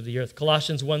nations of the earth.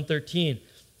 Colossians 1:13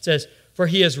 says, for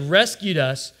He has rescued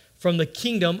us from the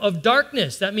kingdom of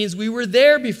darkness. That means we were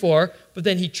there before, but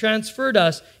then He transferred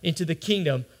us into the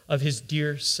kingdom of His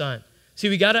dear Son. See,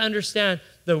 we got to understand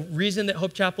the reason that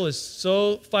Hope Chapel is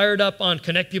so fired up on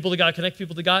connect people to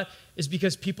God, is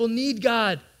because people need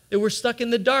God. That we're stuck in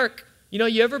the dark. You know,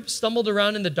 you ever stumbled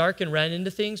around in the dark and ran into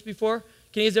things before?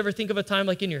 Can you guys ever think of a time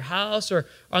like in your house or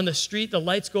on the street, the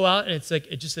lights go out and it's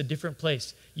just a different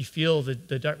place. You feel the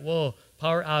dark, whoa,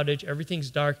 power outage,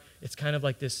 everything's dark. It's kind of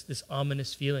like this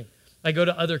ominous feeling. I go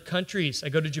to other countries. I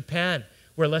go to Japan,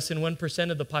 where less than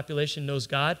 1% of the population knows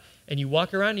God. And you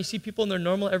walk around and you see people in their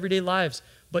normal everyday lives,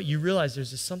 but you realize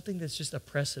there's something that's just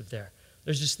oppressive there.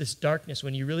 There's just this darkness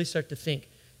when you really start to think,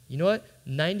 you know what?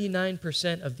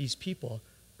 99% of these people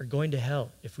are going to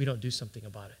hell if we don't do something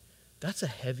about it. That's a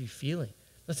heavy feeling.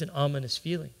 That's an ominous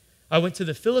feeling. I went to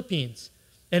the Philippines,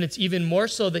 and it's even more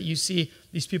so that you see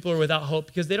these people are without hope,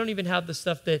 because they don't even have the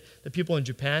stuff that the people in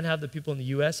Japan have, the people in the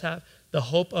U.S. have. The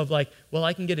hope of like, well,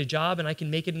 I can get a job and I can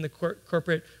make it in the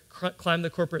corporate, climb the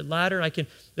corporate ladder. And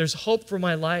there's hope for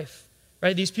my life,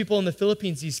 right? These people in the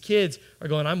Philippines, these kids are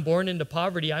going, I'm born into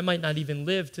poverty. I might not even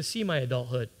live to see my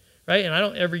adulthood, right? And I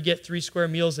don't ever get 3 square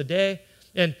meals a day.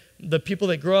 And the people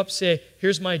that grow up say,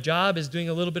 here's my job, is doing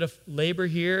a little bit of labor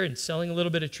here and selling a little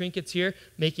bit of trinkets here,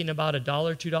 making about $1,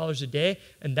 $2 a day,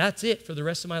 and that's it for the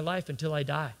rest of my life until I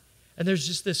die. And there's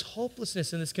just this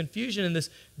hopelessness and this confusion and this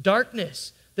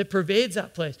darkness that pervades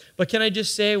that place. But can I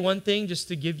just say one thing, just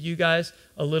to give you guys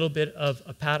a little bit of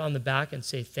a pat on the back and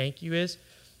say thank you, is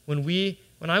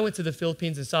when I went to the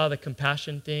Philippines and saw the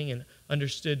compassion thing and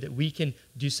understood that we can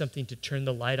do something to turn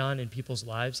the light on in people's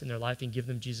lives, in their life, and give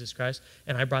them Jesus Christ,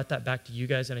 and I brought that back to you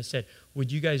guys, and I said,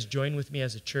 would you guys join with me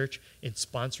as a church in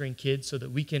sponsoring kids so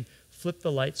that we can flip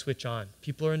the light switch on?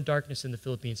 People are in darkness in the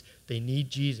Philippines. They need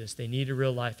Jesus. They need a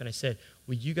real life. And I said,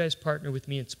 would you guys partner with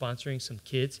me in sponsoring some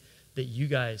kids that you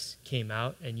guys came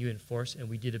out and you enforced, and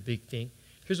we did a big thing?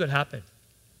 Here's what happened.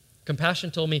 Compassion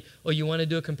told me, oh, you want to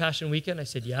do a Compassion Weekend? I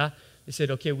said, yeah. They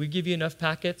said, okay, we give you enough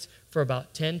packets for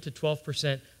about 10 to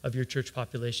 12% of your church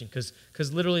population,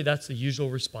 because literally that's the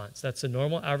usual response. That's the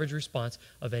normal average response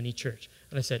of any church.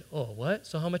 And I said, oh, what?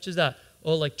 So how much is that?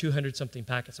 Oh, like 200-something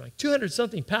packets. I'm like,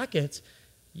 200-something packets?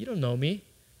 You don't know me.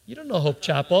 You don't know Hope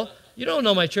Chapel. You don't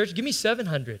know my church. Give me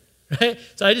 700. Right?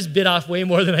 So I just bit off way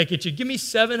more than I could chew. Give me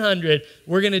 700.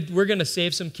 We're gonna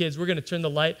save some kids. We're gonna turn the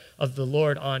light of the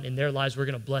Lord on in their lives. We're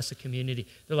gonna bless a community.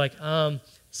 They're like,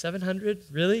 700?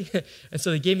 Really? And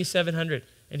so they gave me 700.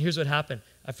 And here's what happened.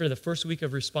 After the first week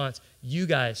of response, you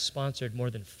guys sponsored more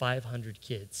than 500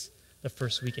 kids the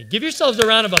first weekend. Give yourselves a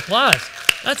round of applause.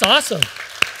 That's awesome.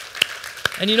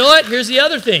 And you know what? Here's the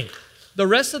other thing. The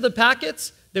rest of the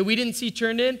packets that we didn't see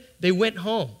turned in, they went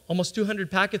home. Almost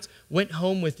 200 packets went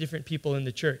home with different people in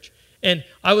the church. And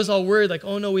I was all worried, like,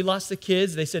 oh no, we lost the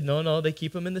kids. They said, no, they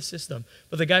keep them in the system.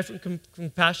 But the guy from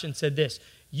Compassion said this,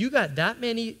 you got that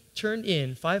many turned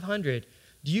in, 500.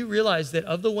 Do you realize that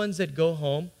of the ones that go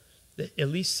home, that at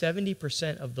least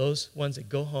 70% of those ones that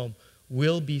go home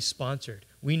will be sponsored.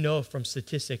 We know from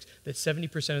statistics that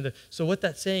 70% of the, so what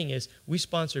that's saying is we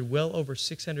sponsored well over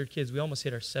 600 kids. We almost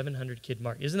hit our 700 kid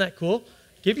mark. Isn't that cool?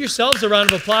 Give yourselves a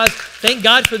round of applause. Thank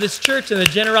God for this church and the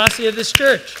generosity of this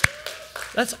church.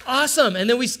 That's awesome. And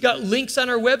then we got links on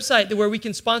our website where we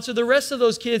can sponsor the rest of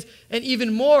those kids and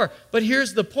even more. But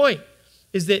here's the point,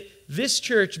 is that this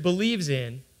church believes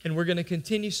in, and we're going to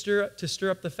continue to stir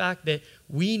up the fact that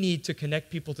we need to connect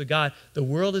people to God. The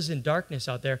world is in darkness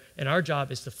out there, and our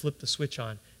job is to flip the switch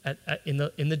on in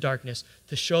the darkness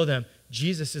to show them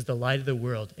Jesus is the light of the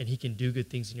world, and he can do good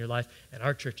things in your life, and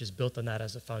our church is built on that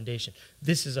as a foundation.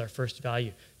 This is our first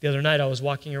value. The other night I was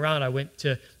walking around. I went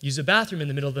to use a bathroom in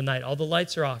the middle of the night. All the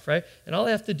lights are off, right? And all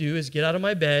I have to do is get out of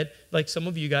my bed, like some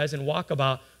of you guys, and walk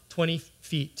about 20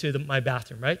 feet to my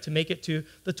bathroom, right? To make it to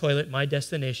the toilet, my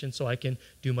destination, so I can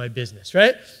do my business,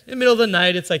 right? In the middle of the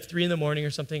night, it's like 3 a.m. or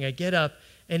something. I get up,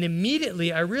 and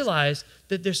immediately I realize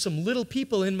that there's some little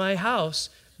people in my house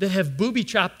that have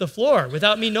booby-trapped the floor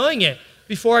without me knowing it.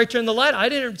 Before I turned the light, I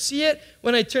didn't see it.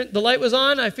 When the light was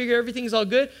on, I figure everything's all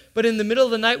good. But in the middle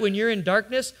of the night when you're in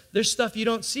darkness, there's stuff you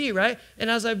don't see, right?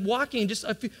 And as I'm walking,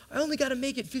 I only got to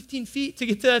make it 15 feet to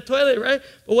get to that toilet, right?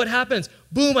 But what happens?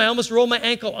 Boom, I almost roll my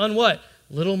ankle on what?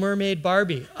 Little Mermaid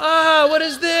Barbie. What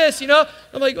is this?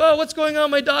 I'm like, oh, what's going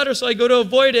on, my daughter? So I go to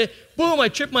avoid it. Boom, I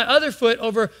trip my other foot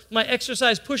over my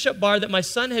exercise push-up bar that my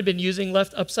son had been using,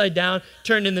 left upside down,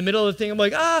 turned in the middle of the thing. I'm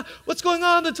like, what's going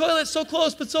on? The toilet's so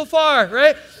close, but so far,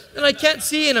 right? And I can't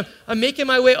see, and I'm making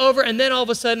my way over, and then all of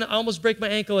a sudden, I almost break my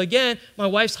ankle again. My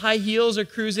wife's high heels are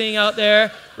cruising out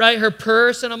there, right? Her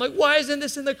purse, and I'm like, why isn't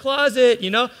this in the closet?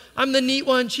 I'm the neat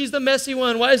one. She's the messy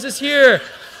one. Why is this here?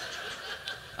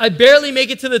 I barely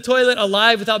make it to the toilet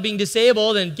alive without being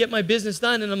disabled and get my business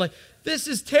done. And I'm like, this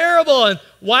is terrible. And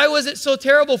why was it so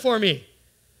terrible for me?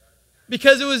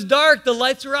 Because it was dark. The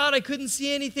lights were out. I couldn't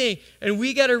see anything. And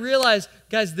we got to realize,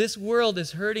 guys, this world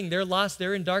is hurting. They're lost.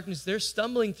 They're in darkness. They're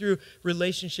stumbling through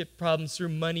relationship problems, through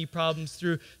money problems,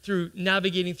 through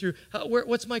navigating through,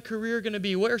 what's my career going to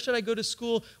be? Where should I go to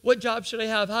school? What job should I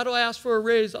have? How do I ask for a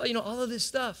raise? All of this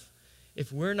stuff.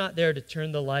 If we're not there to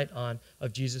turn the light on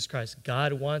of Jesus Christ,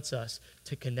 God wants us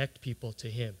to connect people to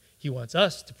him. He wants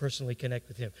us to personally connect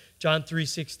with him. John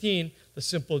 3:16, the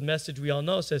simple message we all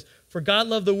know, says, "For God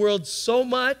loved the world so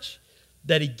much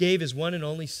that he gave his one and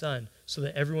only Son, so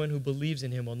that everyone who believes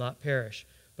in him will not perish,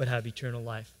 but have eternal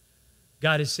life."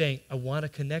 God is saying, I want to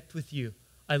connect with you.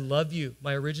 I love you.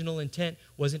 My original intent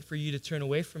wasn't for you to turn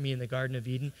away from me in the Garden of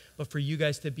Eden, but for you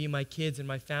guys to be my kids and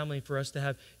my family, for us to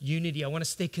have unity. I want to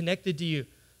stay connected to you.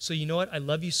 So you know what? I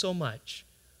love you so much.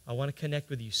 I want to connect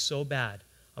with you so bad.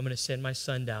 I'm going to send my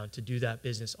son down to do that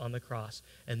business on the cross.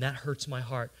 And that hurts my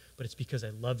heart, but it's because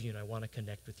I love you and I want to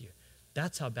connect with you.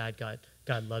 That's how bad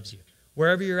God loves you.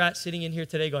 Wherever you're at sitting in here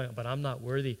today going, but I'm not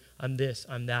worthy, I'm this,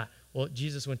 I'm that. Well,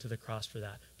 Jesus went to the cross for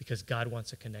that because God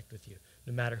wants to connect with you.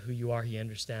 No matter who you are, he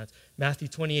understands. Matthew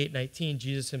 28:19,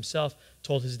 Jesus himself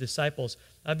told his disciples,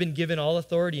 I've been given all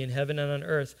authority in heaven and on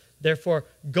earth. Therefore,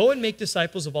 go and make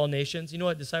disciples of all nations. You know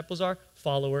what disciples are?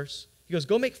 Followers. He goes,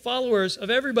 go make followers of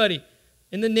everybody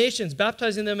in the nations,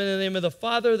 baptizing them in the name of the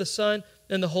Father, the Son,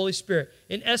 and the Holy Spirit.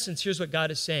 In essence, here's what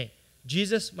God is saying.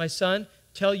 Jesus, my son,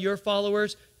 tell your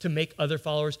followers to make other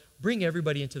followers. Bring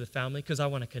everybody into the family because I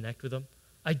want to connect with them.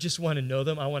 I just want to know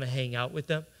them. I want to hang out with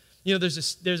them.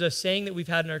 There's a saying that we've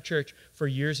had in our church for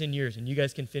years and years, and you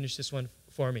guys can finish this one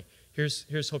for me.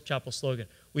 Here's Hope Chapel's slogan.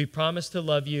 We promise to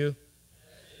love you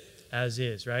as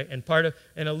is, right? And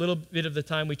a little bit of the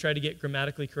time we try to get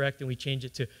grammatically correct and we change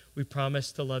it to we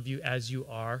promise to love you as you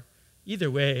are.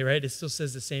 Either way, right? It still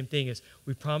says the same thing as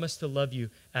we promise to love you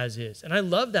as is. And I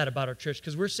love that about our church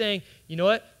because we're saying, you know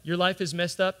what? Your life is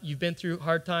messed up. You've been through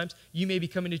hard times. You may be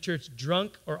coming to church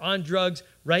drunk or on drugs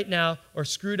right now or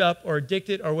screwed up or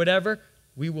addicted or whatever.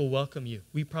 We will welcome you.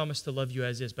 We promise to love you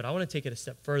as is. But I want to take it a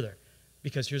step further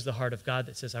because here's the heart of God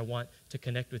that says, I want to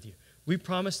connect with you. We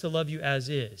promise to love you as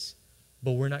is,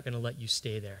 but we're not going to let you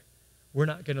stay there. We're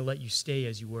not going to let you stay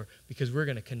as you were because we're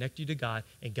going to connect you to God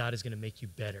and God is going to make you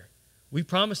better. We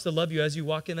promise to love you as you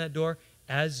walk in that door,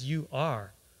 as you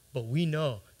are. But we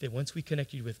know that once we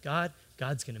connect you with God,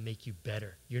 God's going to make you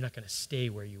better. You're not going to stay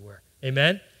where you were.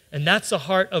 Amen? And that's the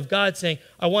heart of God saying,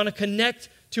 I want to connect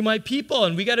to my people.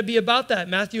 And we got to be about that.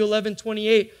 Matthew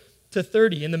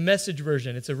 11:28-30 in the Message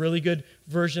version. It's a really good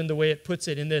version the way it puts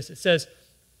it in this. It says,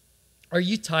 are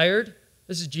you tired?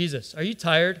 This is Jesus. Are you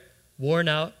tired, worn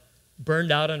out,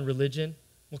 burned out on religion?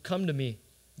 Well, come to me.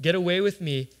 Get away with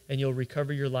me and you'll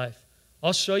recover your life.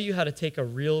 I'll show you how to take a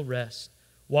real rest.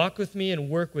 Walk with me and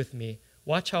work with me.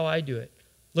 Watch how I do it.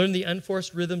 Learn the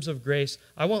unforced rhythms of grace.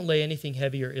 I won't lay anything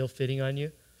heavy or ill-fitting on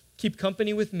you. Keep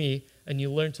company with me, and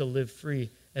you learn to live free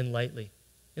and lightly.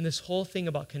 And this whole thing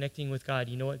about connecting with God,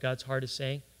 you know what God's heart is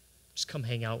saying? Just come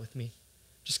hang out with me.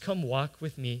 Just come walk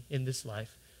with me in this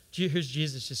life. Here's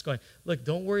Jesus just going, look,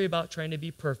 don't worry about trying to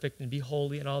be perfect and be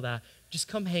holy and all that. Just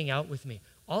come hang out with me.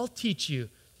 I'll teach you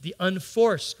the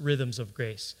unforced rhythms of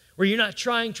grace, where you're not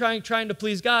trying to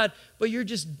please God, but you're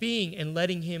just being and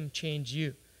letting him change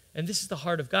you. And this is the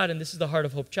heart of God, and this is the heart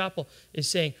of Hope Chapel, is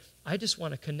saying, I just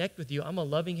want to connect with you. I'm a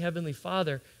loving Heavenly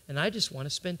Father, and I just want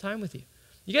to spend time with you.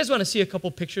 You guys want to see a couple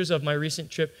pictures of my recent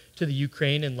trip to the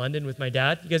Ukraine and London with my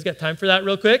dad? You guys got time for that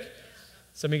real quick?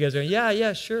 Some of you guys are going,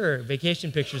 yeah, sure.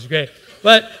 Vacation pictures, great.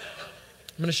 But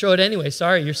I'm going to show it anyway.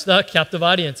 Sorry, you're stuck, captive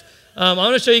audience. I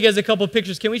want to show you guys a couple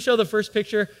pictures. Can we show the first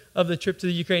picture of the trip to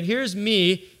the Ukraine? Here's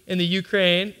me in the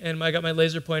Ukraine, and I got my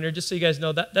laser pointer, just so you guys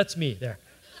know that's me there.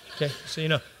 Okay, so you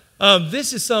know.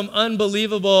 This is some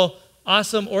unbelievable,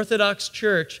 awesome Orthodox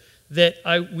church that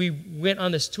we went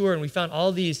on this tour, and we found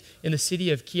all these in the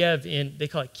city of Kiev, they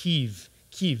call it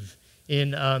Kyiv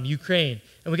in Ukraine.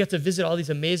 And we got to visit all these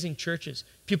amazing churches,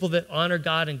 people that honor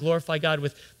God and glorify God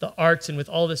with the arts and with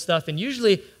all this stuff. And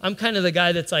usually I'm kind of the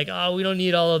guy that's like, oh, we don't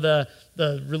need all of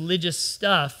the religious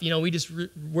stuff. You know, we just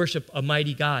worship a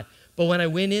mighty God. But when I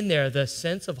went in there, the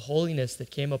sense of holiness that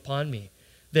came upon me,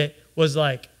 that was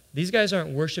like, these guys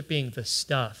aren't worshiping the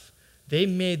stuff. They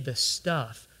made the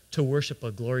stuff to worship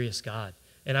a glorious God.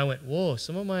 And I went, whoa,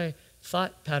 some of my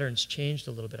thought patterns changed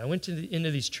a little bit. I went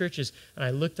into these churches, and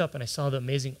I looked up, and I saw the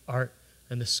amazing art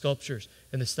and the sculptures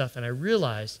and the stuff, and I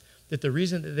realized that the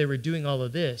reason that they were doing all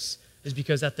of this is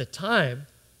because at the time,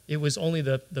 it was only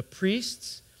the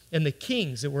priests and the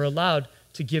kings that were allowed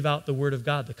to give out the word of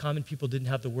God. The common people didn't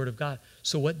have the word of God.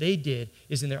 So what they did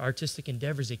is in their artistic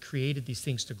endeavors, they created these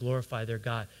things to glorify their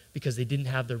God because they didn't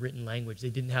have the written language. They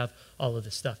didn't have all of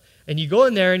this stuff. And you go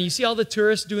in there and you see all the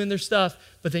tourists doing their stuff,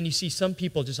 but then you see some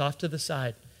people just off to the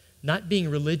side, not being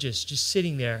religious, just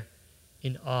sitting there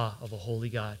in awe of a holy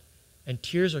God. And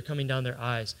tears are coming down their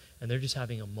eyes, and they're just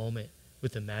having a moment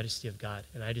with the majesty of God.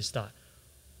 And I just thought,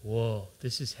 whoa,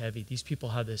 this is heavy. These people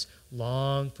have this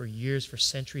long, for years, for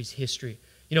centuries history.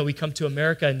 You know, we come to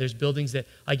America, and there's buildings that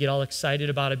I get all excited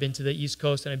about. I've been to the East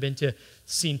Coast, and I've been to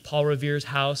seen Paul Revere's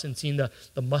house and seen the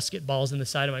musket balls in the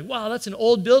side. I'm like, wow, that's an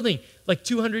old building, like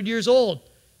 200 years old.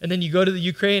 And then you go to the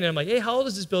Ukraine, and I'm like, hey, how old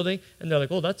is this building? And they're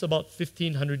like, oh, that's about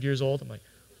 1,500 years old. I'm like,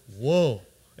 whoa,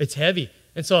 it's heavy.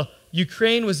 And so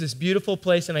Ukraine was this beautiful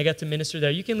place, and I got to minister there.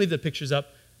 You can leave the pictures up.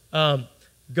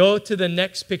 Go to the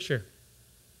next picture.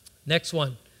 Next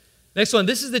one. This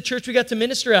is the church we got to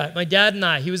minister at, my dad and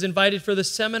I. He was invited for the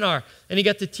seminar, and he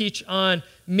got to teach on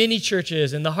mini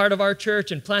churches and the heart of our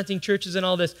church and planting churches and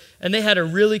all this. And they had a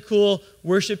really cool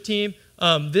worship team.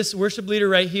 This worship leader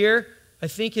right here, I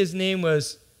think his name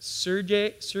was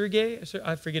Sergey,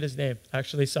 I forget his name,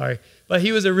 actually, sorry. But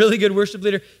he was a really good worship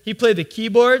leader. He played the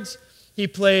keyboards. He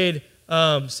played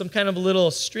some kind of a little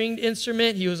stringed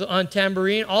instrument. He was on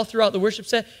tambourine all throughout the worship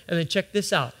set. And then check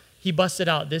this out. He busted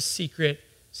out this secret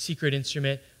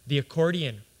instrument, the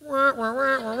accordion.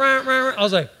 I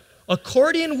was like,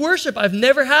 accordion worship? I've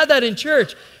never had that in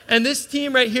church. And this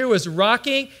team right here was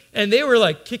rocking, and they were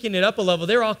like kicking it up a level.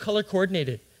 They were all color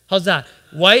coordinated. How's that?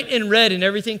 White and red and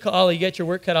everything. Oh, you got your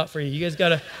work cut out for you. You guys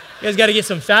gotta get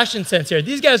some fashion sense here.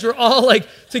 These guys were all like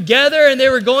together, and they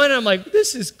were going, and I'm like,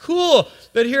 this is cool.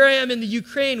 But here I am in the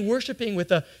Ukraine worshiping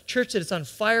with a church that is on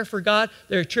fire for God.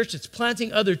 They're a church that's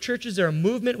planting other churches. They're a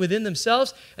movement within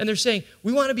themselves, and they're saying,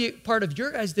 we want to be part of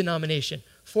your guys' denomination.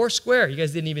 Foursquare. You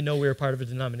guys didn't even know we were part of a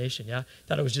denomination, yeah?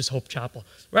 Thought it was just Hope Chapel.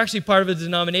 We're actually part of a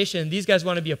denomination, and these guys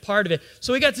want to be a part of it.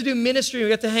 So we got to do ministry. We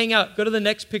got to hang out. Go to the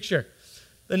next picture.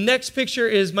 The next picture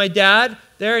is my dad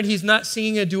there, and he's not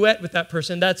singing a duet with that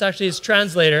person. That's actually his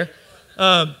translator.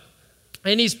 And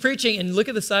he's preaching, and look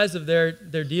at the size of their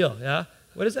deal, yeah?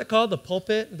 What is that called? The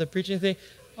pulpit, the preaching thing?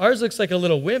 Ours looks like a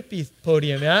little wimpy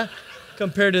podium, yeah?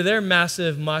 Compared to their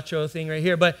massive macho thing right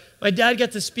here. But my dad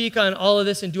got to speak on all of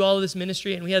this and do all of this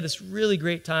ministry, and we had this really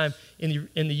great time in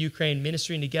the Ukraine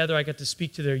ministering together. I got to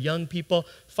speak to their young people,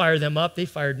 fire them up. They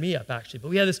fired me up, actually. But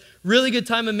we had this really good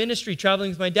time of ministry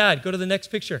traveling with my dad. Go to the next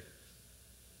picture.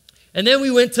 And then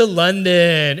we went to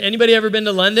London. Anybody ever been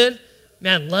to London?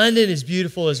 Man, London is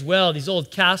beautiful as well. These old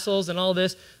castles and all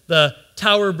this. The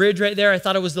Tower Bridge right there, I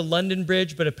thought it was the London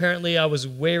Bridge, but apparently I was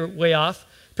way off.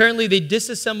 Apparently they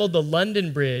disassembled the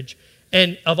London Bridge,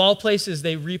 and of all places,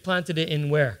 they replanted it in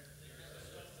where?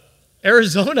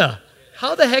 Arizona.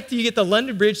 How the heck do you get the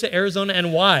London Bridge to Arizona,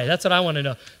 and why? That's what I want to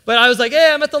know. But I was like,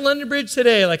 hey, I'm at the London Bridge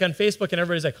today, like on Facebook, and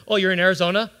everybody's like, oh, you're in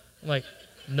Arizona? I'm like,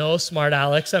 No, smart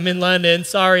Alex. I'm in London.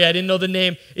 Sorry, I didn't know the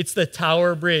name. It's the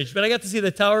Tower Bridge. But I got to see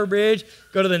the Tower Bridge.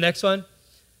 Go to the next one.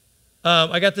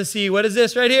 I got to see, what is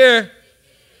this right here?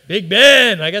 Big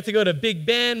Ben. I got to go to Big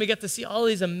Ben. We got to see all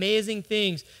these amazing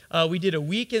things. We did a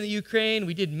week in the Ukraine.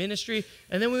 We did ministry.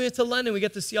 And then we went to London. We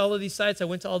got to see all of these sites. I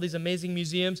went to all these amazing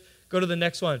museums. Go to the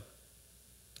next one.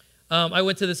 I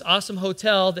went to this awesome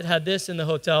hotel that had this in the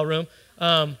hotel room.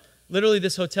 Literally,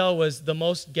 this hotel was the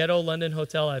most ghetto London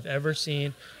hotel I've ever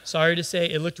seen. Sorry to say,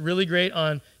 it looked really great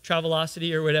on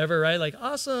Travelocity or whatever, right? Like,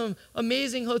 awesome,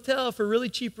 amazing hotel for really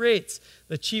cheap rates.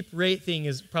 The cheap rate thing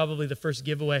is probably the first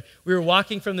giveaway. We were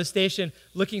walking from the station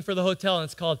looking for the hotel, and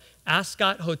it's called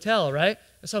Ascot Hotel, right?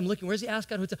 And so I'm looking, where's the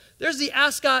Ascot Hotel? There's the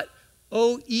Ascot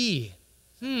OE.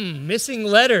 Missing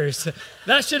letters.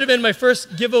 That should have been my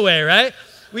first giveaway, right?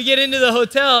 We get into the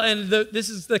hotel, and this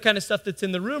is the kind of stuff that's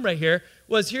in the room right here,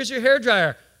 was here's your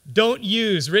hairdryer. Don't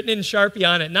use, written in Sharpie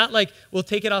on it. Not like we'll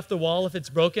take it off the wall if it's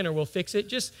broken or we'll fix it.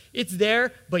 Just, it's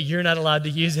there, but you're not allowed to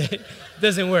use it. It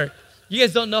doesn't work. You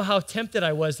guys don't know how tempted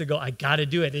I was to go, I got to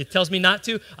do it. It tells me not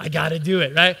to, I got to do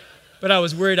it, right? But I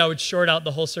was worried I would short out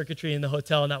the whole circuitry in the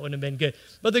hotel, and that wouldn't have been good.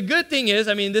 But the good thing is,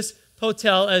 I mean, this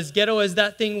hotel, as ghetto as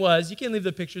that thing was, you can leave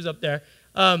the pictures up there,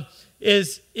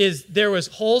 is there was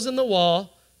holes in the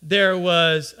wall, there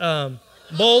was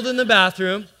mold in the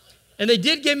bathroom, and they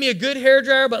did give me a good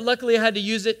hairdryer, but luckily I had to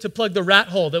use it to plug the rat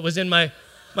hole that was in my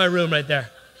room right there.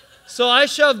 So I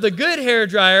shoved the good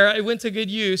hairdryer, it went to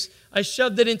good use, I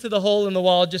shoved it into the hole in the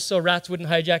wall just so rats wouldn't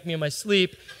hijack me in my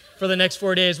sleep for the next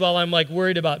 4 days while I'm like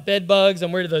worried about bed bugs,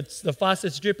 I'm worried the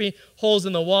faucet's dripping, holes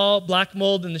in the wall, black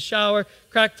mold in the shower,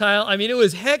 cracked tile. I mean, it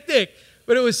was hectic,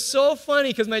 but it was so funny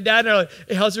because my dad and I were like,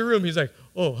 hey, how's your room? He's like,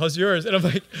 oh, how's yours? And I'm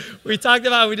like, we talked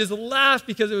about it, we just laughed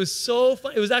because it was so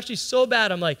fun. It was actually so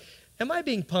bad. I'm like, am I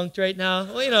being punked right now?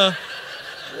 Well, you know,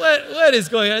 what is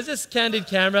going on? It's just candid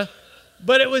camera.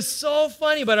 But it was so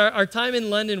funny. But our time in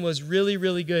London was really,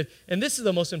 really good. And this is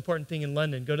the most important thing in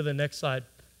London. Go to the next slide.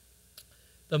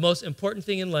 The most important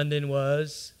thing in London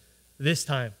was this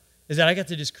time, is that I got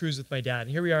to just cruise with my dad. And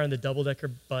here we are on the double-decker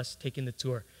bus taking the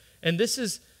tour. And this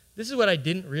is what I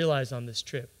didn't realize on this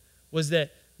trip, was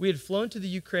that we had flown to the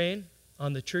Ukraine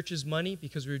on the church's money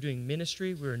because we were doing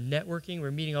ministry, we were networking, we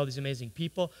were meeting all these amazing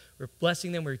people, we were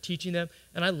blessing them, we were teaching them,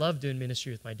 and I love doing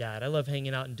ministry with my dad. I love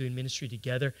hanging out and doing ministry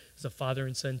together as a father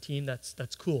and son team. That's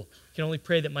cool. I can only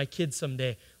pray that my kids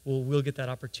someday will get that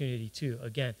opportunity too,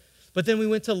 again. But then we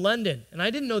went to London, and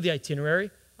I didn't know the itinerary.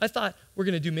 I thought, we're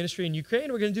going to do ministry in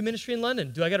Ukraine, we're going to do ministry in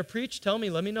London. Do I got to preach? Tell me,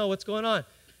 let me know what's going on.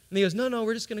 And he goes, no,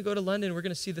 we're just going to go to London, we're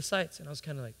going to see the sights. And I was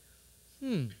kind of like,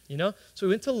 you know? So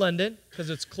we went to London because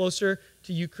it's closer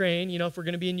to Ukraine. You know, if we're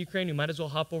going to be in Ukraine, we might as well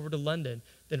hop over to London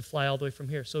than fly all the way from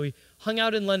here. So we hung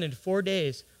out in London 4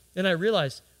 days. Then I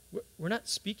realized we're not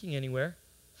speaking anywhere.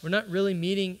 We're not really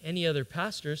meeting any other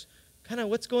pastors. Kind of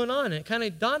what's going on? And it kind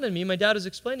of dawned on me. My dad was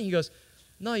explaining. He goes,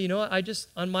 no, you know what?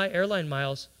 On my airline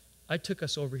miles, I took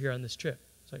us over here on this trip.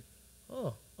 It's like,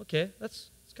 oh, okay. It's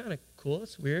kind of cool.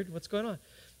 That's weird. What's going on?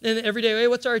 And every day, hey,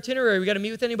 what's our itinerary? We got to meet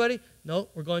with anybody? No,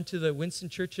 we're going to the Winston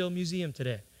Churchill Museum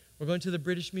today. We're going to the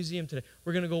British Museum today.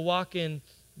 We're going to go walk in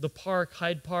the park,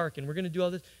 Hyde Park, and we're going to do all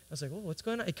this. I was like, oh, what's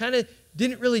going on? It kind of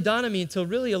didn't really dawn on me until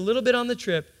really a little bit on the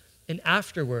trip and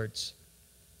afterwards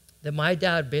that my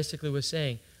dad basically was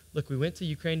saying, look, we went to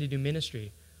Ukraine to do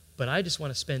ministry, but I just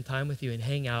want to spend time with you and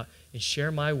hang out and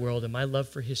share my world and my love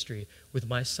for history with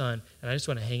my son, and I just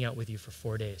want to hang out with you for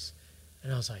 4 days.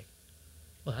 And I was like,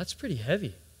 well, that's pretty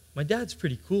heavy. My dad's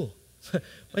pretty cool.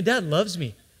 My dad loves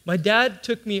me. My dad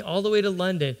took me all the way to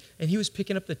London, and he was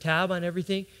picking up the tab on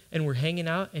everything, and we're hanging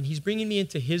out, and he's bringing me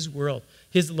into his world,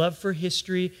 his love for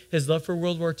history, his love for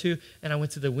World War II, and I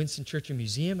went to the Winston Churchill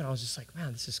Museum, and I was just like,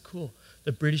 man, this is cool.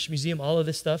 The British Museum, all of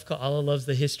this stuff, Allah loves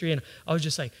the history, and I was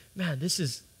just like, man, this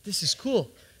is cool.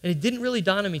 And it didn't really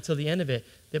dawn on me till the end of it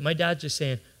that my dad's just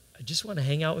saying, I just want to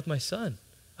hang out with my son.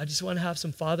 I just want to have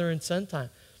some father and son time.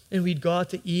 And we'd go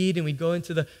out to eat, and we'd go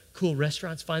into the cool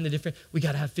restaurants, find the different, we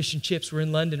got to have fish and chips. We're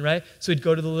in London, right? So we'd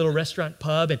go to the little restaurant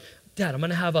pub, and Dad, I'm going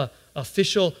to have a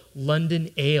official London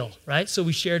ale, right? So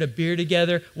we shared a beer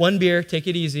together. One beer, take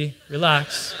it easy,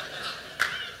 relax.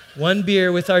 One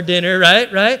beer with our dinner,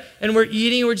 right? And we're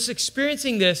eating, we're just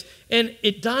experiencing this. And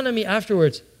it dawned on me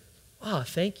afterwards, wow,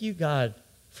 thank you, God,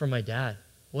 for my dad.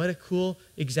 What a cool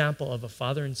example of a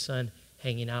father and son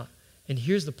hanging out. And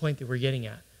here's the point that we're getting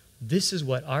at. This is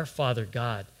what our Father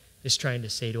God is trying to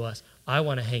say to us. I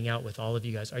want to hang out with all of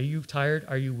you guys. Are you tired?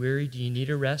 Are you weary? Do you need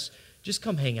a rest? Just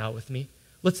come hang out with me.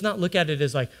 Let's not look at it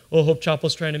as like, oh, Hope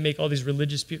Chapel's trying to make all these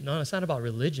religious people. No, it's not about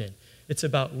religion. It's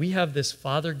about we have this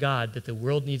Father God that the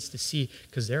world needs to see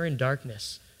because they're in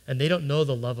darkness. and they don't know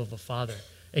the love of a father.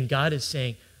 And God is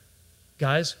saying,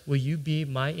 guys, will you be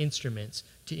my instruments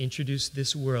to introduce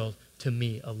this world to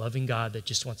me, a loving God that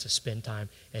just wants to spend time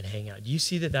and hang out? Do you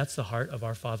see that that's the heart of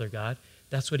our Father God?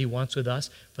 That's what he wants with us,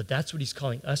 but that's what he's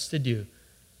calling us to do.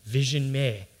 Vision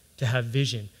may, to have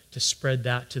vision, to spread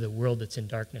that to the world that's in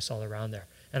darkness all around there.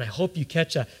 And I hope you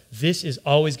catch that. This is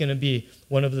always going to be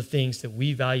one of the things that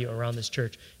we value around this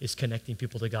church is connecting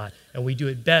people to God. And we do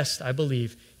it best, I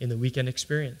believe, in the weekend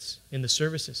experience, in the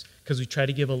services, because we try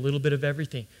to give a little bit of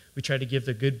everything. We try to give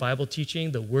the good Bible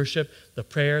teaching, the worship, the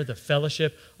prayer, the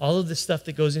fellowship, all of the stuff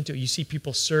that goes into it. You see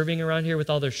people serving around here with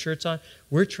all their shirts on.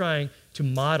 We're trying to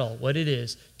model what it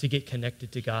is to get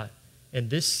connected to God. And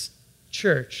this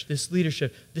church, this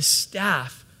leadership, this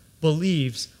staff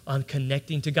believes on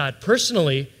connecting to God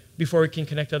personally before we can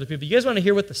connect to other people. You guys want to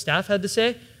hear what the staff had to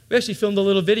say? We actually filmed a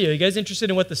little video. You guys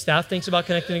interested in what the staff thinks about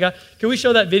connecting to God? Can we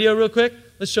show that video real quick?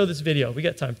 Let's show this video. We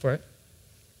got time for it.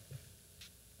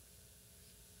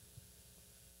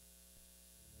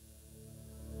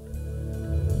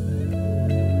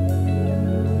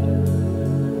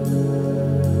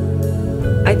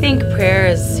 I think prayer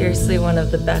is seriously one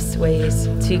of the best ways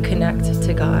to connect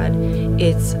to God.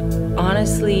 It's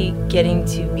honestly getting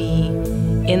to be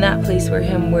in that place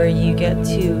where you get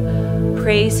to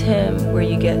praise him, where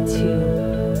you get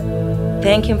to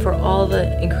thank him for all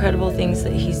the incredible things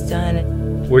that he's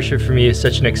done. Worship for me is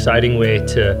such an exciting way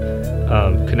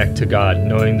to connect to God,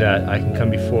 knowing that I can come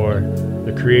before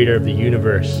the creator of the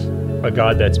universe, a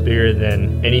God that's bigger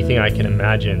than anything I can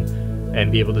imagine,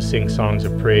 and be able to sing songs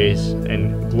of praise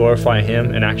and glorify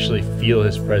him and actually feel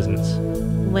his presence.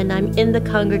 When I'm in the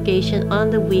congregation on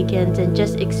the weekends and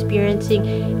just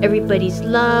experiencing everybody's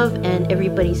love and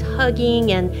everybody's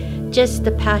hugging and just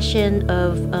the passion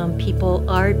of people,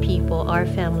 our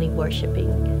family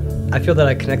worshiping. I feel that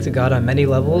I connect to God on many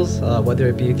levels, whether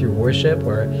it be through worship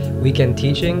or weekend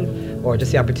teaching, or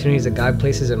just the opportunities that God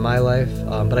places in my life.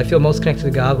 But I feel most connected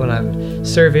to God when I'm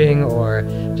serving or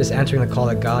just answering the call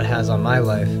that God has on my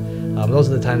life. Those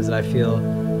are the times that I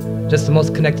feel just the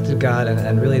most connected to God,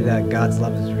 and really that God's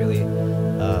love is really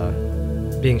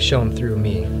being shown through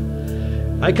me.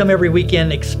 I come every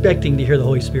weekend expecting to hear the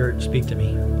Holy Spirit speak to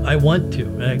me. I want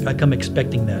to. I come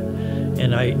expecting that.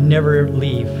 And I never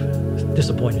leave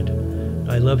disappointed.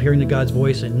 I love hearing the God's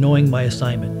voice and knowing my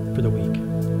assignment for the week.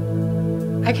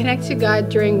 I connect to God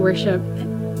during worship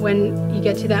when you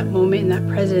get to that moment in that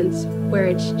presence where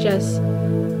it's just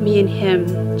me and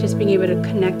him, just being able to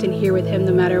connect and hear with him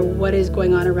no matter what is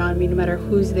going on around me, no matter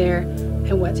who's there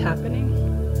and what's happening.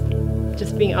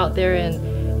 Just being out there and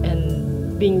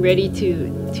being ready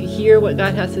to hear what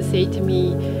God has to say to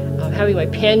me, having my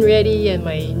pen ready and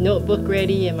my notebook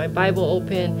ready and my Bible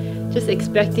open, just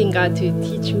expecting God to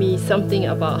teach me something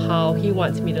about how he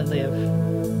wants me to live.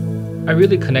 I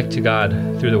really connect to God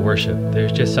through the worship.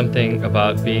 There's just something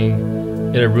about being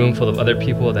in a room full of other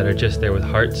people that are just there with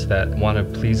hearts that want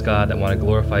to please God, that want to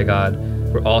glorify God.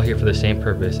 We're all here for the same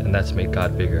purpose, and that's make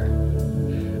God bigger.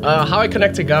 How I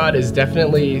connect to God is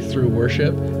definitely through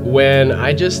worship, when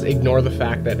I just ignore the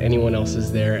fact that anyone else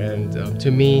is there, and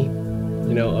to me,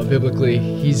 biblically,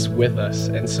 he's with us,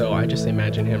 and so I just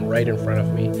imagine him right in front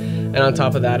of me. And on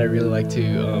top of that, I really like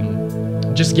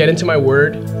to just get into my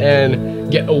word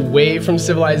and get away from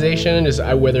civilization,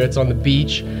 whether it's on the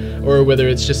beach or whether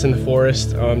it's just in the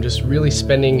forest, just really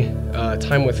spending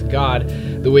time with God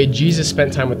the way Jesus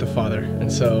spent time with the Father.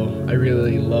 And so I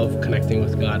really love connecting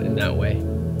with God in that way.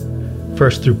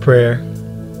 First through prayer,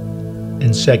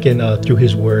 and second through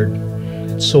his word.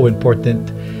 It's so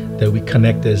important that we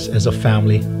connect as a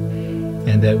family,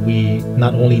 and that we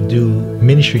not only do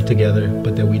ministry together,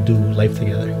 but that we do life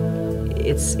together.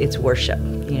 It's worship,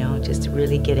 just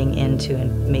really getting into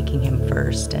and making him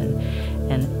first,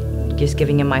 and just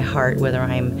giving him my heart, whether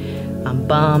I'm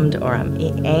bummed or I'm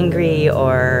angry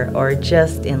or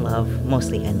just in love,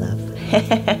 mostly in love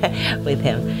with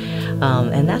him.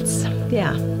 And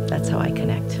that's how I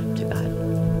connect to God.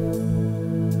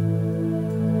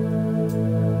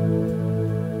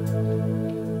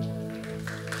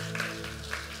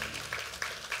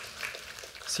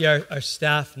 See, our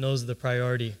staff knows the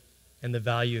priority and the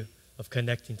value of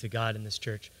connecting to God in this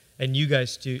church. And you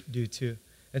guys do too.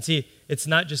 And see, it's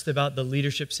not just about the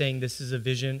leadership saying this is a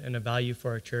vision and a value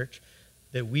for our church,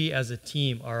 that we as a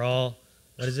team are all,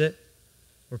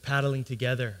 we're paddling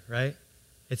together, right?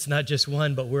 It's not just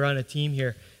one, but we're on a team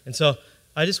here. And so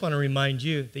I just want to remind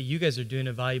you that you guys are doing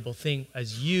a valuable thing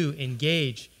as you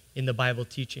engage in the Bible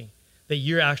teaching, that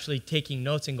you're actually taking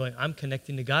notes and going, I'm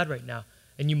connecting to God right now.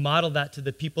 and you model that to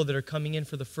the people that are coming in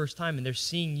for the first time, and they're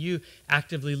seeing you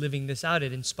actively living this out.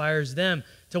 It inspires them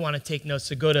to want to take notes,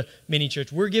 to go to Mini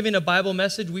Church. We're giving a Bible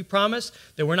message. We promise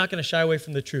that we're not going to shy away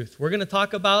from the truth. We're going to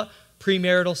talk about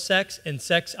premarital sex and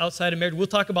sex outside of marriage. We'll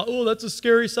talk about, oh, that's a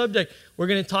scary subject. We're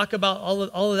going to talk about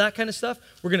all of that kind of stuff.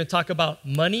 We're going to talk about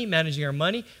money, managing our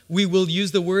money. We will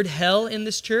use the word hell in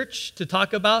this church to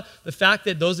talk about the fact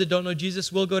that those that don't know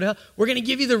Jesus will go to hell. We're going to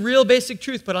give you the real basic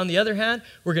truth, but on the other hand,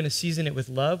 we're going to season it with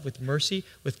love, with mercy,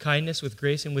 with kindness, with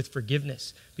grace, and with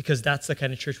forgiveness, because that's the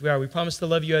kind of church we are. We promise to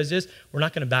love you as is. We're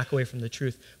not going to back away from the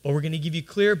truth, but we're going to give you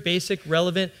clear, basic,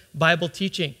 relevant Bible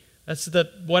teaching. That's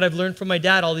what I've learned from my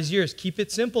dad all these years. Keep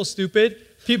it simple, stupid.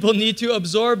 People need to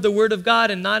absorb the Word of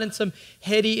God and not in some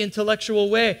heady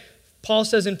intellectual way. Paul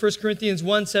says in 1 Corinthians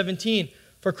 1:17,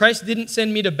 "For Christ didn't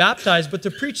send me to baptize, but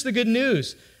to preach the good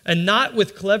news, and not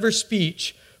with clever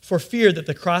speech, for fear that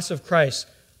the cross of Christ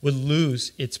would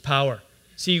lose its power."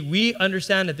 See, we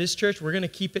understand at this church, we're going to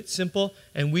keep it simple,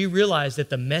 and we realize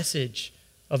that the message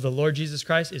of the Lord Jesus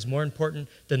Christ is more important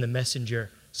than the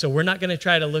messenger. So we're not going to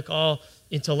try to look all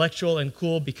intellectual and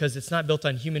cool, because it's not built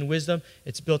on human wisdom.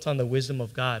 It's built on the wisdom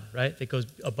of God, right? That goes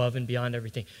above and beyond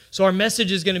everything. So our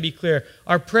message is going to be clear.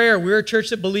 Our prayer, we're a church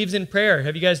that believes in prayer.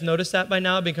 Have you guys noticed that by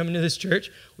now? I've been coming to this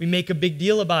church. We make a big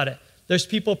deal about it. There's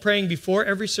people praying before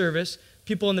every service.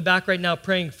 People in the back right now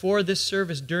praying for this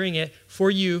service, during it, for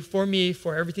you, for me,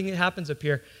 for everything that happens up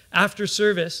here. After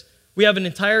service, we have an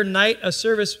entire night of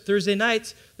service, Thursday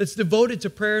nights, that's devoted to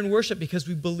prayer and worship, because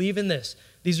we believe in this.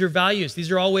 These are values. These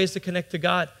are all ways to connect to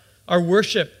God. Our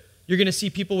worship, you're going to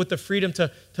see people with the freedom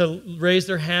to raise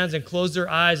their hands and close their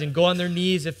eyes and go on their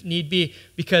knees if need be,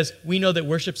 because we know that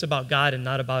worship's about God and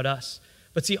not about us.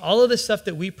 But see, all of the stuff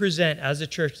that we present as a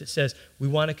church that says we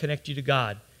want to connect you to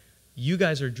God, you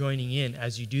guys are joining in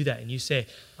as you do that. And you say,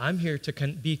 I'm here to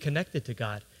be connected to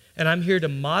God. And I'm here to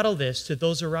model this to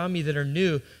those around me that are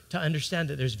new, to understand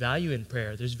that there's value in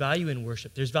prayer. There's value in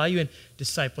worship. There's value in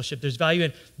discipleship. There's value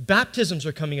in baptisms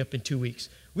are coming up in 2 weeks.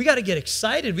 We got to get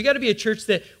excited. We got to be a church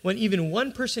that when even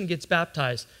one person gets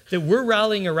baptized, that we're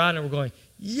rallying around and we're going,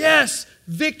 yes,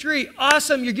 victory,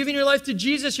 awesome. You're giving your life to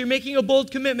Jesus. You're making a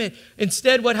bold commitment.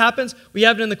 Instead, what happens? We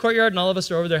have it in the courtyard and all of us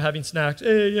are over there having snacks.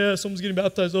 Hey, yeah, someone's getting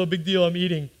baptized. Oh, big deal. I'm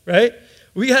eating, right?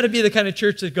 We got to be the kind of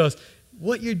church that goes,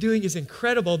 what you're doing is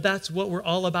incredible. That's what we're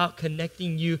all about,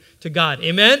 connecting you to God.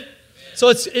 Amen? So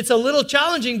it's a little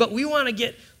challenging, but we want to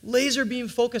get laser beam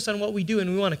focused on what we do,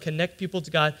 and we want to connect people to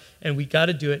God, and we got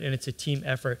to do it, and it's a team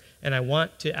effort. And I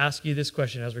want to ask you this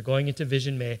question as we're going into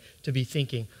Vision May, to be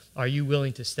thinking, are you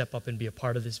willing to step up and be a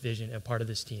part of this vision and part of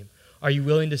this team? Are you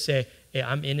willing to say, hey,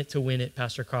 I'm in it to win it,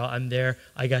 Pastor Carl. I'm there.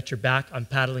 I got your back. I'm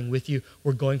paddling with you.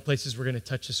 We're going places. We're going to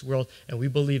touch this world. And we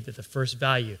believe that the first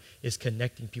value is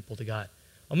connecting people to God.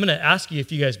 I'm going to ask you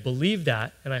if you guys believe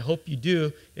that, and I hope you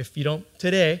do. If you don't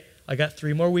today, I got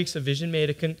 3 more weeks of Vision May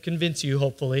to convince you,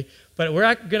 hopefully. But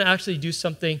we're going to actually do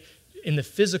something in the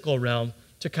physical realm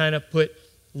to kind of put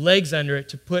legs under it,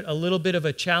 to put a little bit of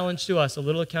a challenge to us, a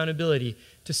little accountability,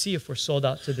 to see if we're sold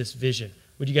out to this vision.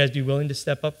 Would you guys be willing to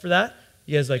step up for that?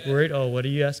 You guys worried? Oh, what are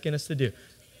you asking us to do?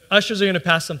 Ushers are going to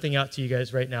pass something out to you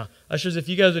guys right now. Ushers, if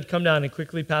you guys would come down and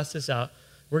quickly pass this out.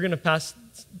 We're going to pass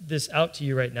this out to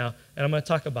you right now, and I'm going to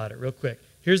talk about it real quick.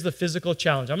 Here's the physical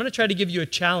challenge. I'm going to try to give you a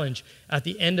challenge at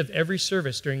the end of every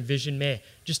service during Vision May,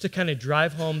 just to kind of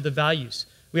drive home the values.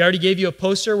 We already gave you a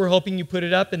poster. We're hoping you put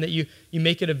it up and that you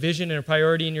make it a vision and a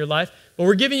priority in your life. But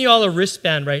we're giving you all a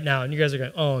wristband right now, and you guys are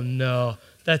going, oh, no.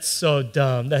 That's so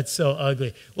dumb. That's so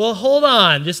ugly. Well, hold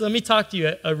on. Just let me talk to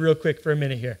you real quick for a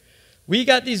minute here. We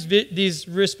got these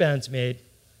wristbands made,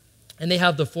 and they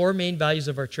have the 4 main values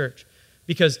of our church.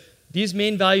 Because these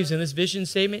main values in this vision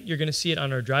statement, you're going to see it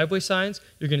on our driveway signs.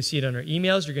 You're going to see it on our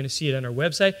emails. You're going to see it on our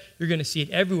website. You're going to see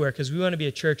it everywhere, because we want to be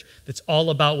a church that's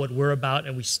all about what we're about,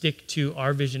 and we stick to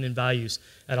our vision and values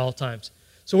at all times.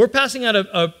 So we're passing out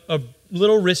a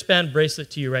little wristband bracelet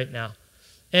to you right now.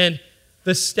 And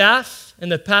the staff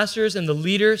and the pastors and the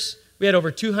leaders, we had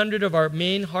over 200 of our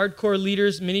main hardcore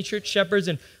leaders, mini church shepherds,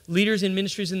 and leaders in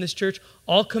ministries in this church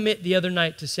all commit the other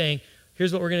night to saying,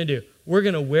 here's what we're going to do. We're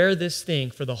going to wear this thing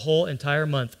for the whole entire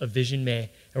month of Vision May,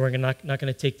 and we're not going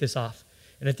to take this off.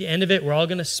 And at the end of it, we're all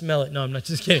going to smell it. No, I'm not,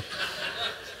 just kidding.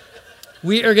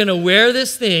 We are going to wear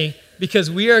this thing because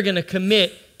we are going to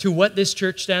commit to what this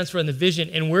church stands for in the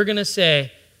vision, and we're going to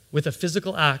say, with a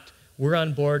physical act, we're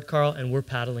on board, Carl, and we're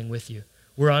paddling with you.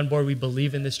 We're on board. We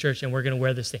believe in this church, and we're going to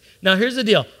wear this thing. Now, here's the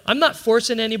deal. I'm not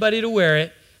forcing anybody to wear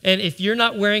it, And if you're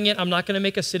not wearing it, I'm not going to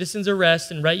make a citizen's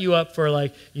arrest and write you up for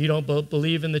like, you don't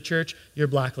believe in the church, you're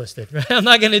blacklisted. Right? I'm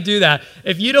not going to do that.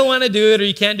 If you don't want to do it or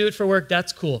you can't do it for work,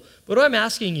 that's cool. But what I'm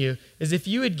asking you is if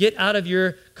you would get out of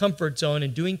your comfort zone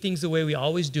and doing things the way we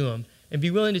always do them and be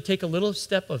willing to take a little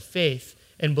step of faith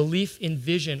and belief in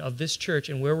vision of this church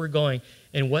and where we're going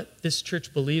and what this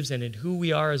church believes in and who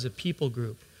we are as a people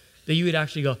group, that you would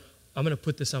actually go, I'm going to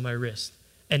put this on my wrist.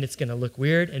 And it's going to look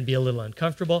weird and be a little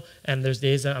uncomfortable. And there's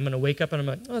days that I'm going to wake up and I'm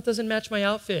like, oh, it doesn't match my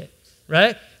outfit,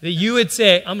 right? That you would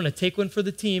say, I'm going to take one for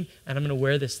the team and I'm going to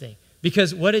wear this thing.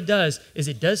 Because what it does is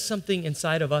it does something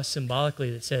inside of us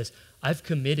symbolically that says, I've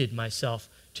committed myself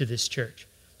to this church.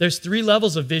 There's 3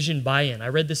 levels of vision buy-in. I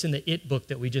read this in the IT book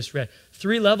that we just read.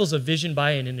 3 levels of vision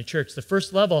buy-in in the church. The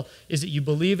first level is that you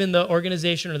believe in the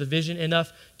organization or the vision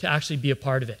enough to actually be a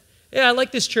part of it. Yeah, I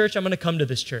like this church. I'm going to come to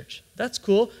this church. That's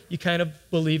cool. You kind of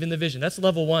believe in the vision. That's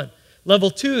level 1. Level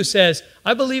 2 says,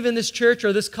 I believe in this church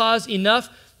or this cause enough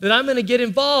that I'm going to get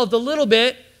involved a little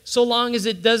bit so long as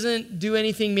it doesn't do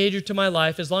anything major to my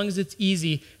life, as long as it's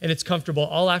easy and it's comfortable,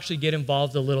 I'll actually get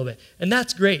involved a little bit. And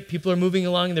that's great. People are moving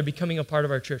along and they're becoming a part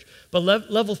of our church. But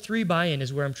level 3 buy-in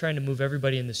is where I'm trying to move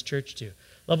everybody in this church to.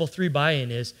 Level 3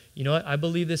 buy-in is, you know what, I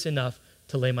believe this enough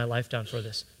to lay my life down for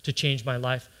this, to change my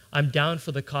life. I'm down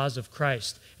for the cause of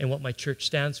Christ and what my church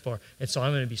stands for. And so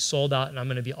I'm going to be sold out and I'm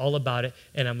going to be all about it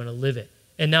and I'm going to live it.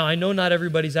 And now I know not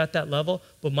everybody's at that level,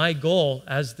 but my goal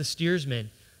as the steersman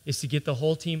is to get the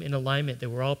whole team in alignment, that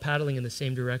we're all paddling in the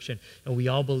same direction and we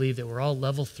all believe that we're all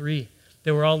level 3.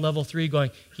 That we're all level 3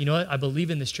 going, you know what, I believe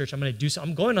in this church. I'm going to do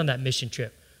something. I'm going on that mission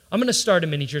trip. I'm going to start a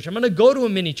mini church. I'm going to go to a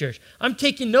mini church. I'm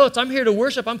taking notes. I'm here to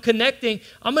worship. I'm connecting.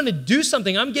 I'm going to do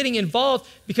something. I'm getting involved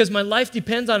because my life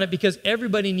depends on it, because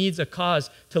everybody needs a cause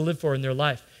to live for in their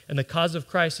life. And the cause of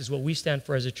Christ is what we stand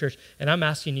for as a church. And I'm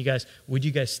asking you guys, would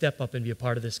you guys step up and be a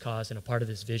part of this cause and a part of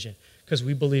this vision? Because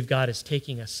we believe God is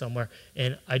taking us somewhere.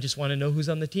 And I just want to know who's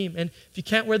on the team. And if you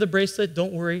can't wear the bracelet,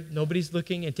 don't worry. Nobody's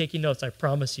looking and taking notes, I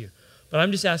promise you. But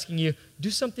I'm just asking you, do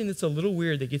something that's a little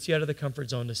weird that gets you out of the comfort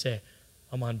zone to say,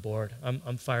 I'm on board.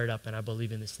 I'm fired up and I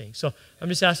believe in this thing. So I'm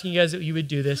just asking you guys that you would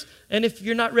do this. And if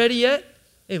you're not ready yet,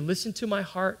 hey, listen to my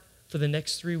heart for the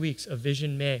next 3 weeks of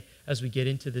Vision May as we get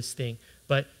into this thing.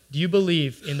 But do you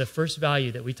believe in the first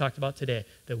value that we talked about today,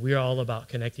 that we are all about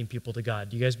connecting people to God?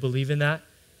 Do you guys believe in that?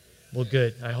 Well,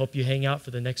 good. I hope you hang out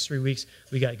for the next 3 weeks.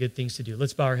 We got good things to do.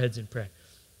 Let's bow our heads and pray.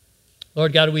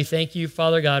 Lord God, we thank you,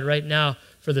 Father God, right now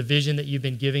for the vision that you've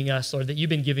been giving us, Lord, that you've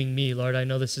been giving me. Lord, I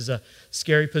know this is a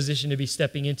scary position to be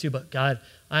stepping into, but God,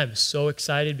 I am so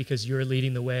excited because you're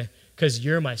leading the way, because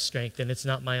you're my strength and it's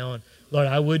not my own. Lord,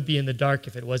 I would be in the dark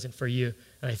if it wasn't for you.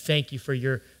 And I thank you for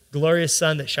your glorious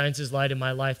Son that shines his light in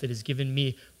my life, that has given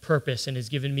me purpose and has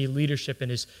given me leadership and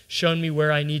has shown me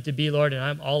where I need to be, Lord, and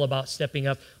I'm all about stepping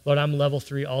up. Lord, I'm level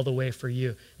 3 all the way for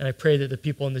you. And I pray that the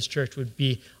people in this church would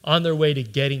be on their way to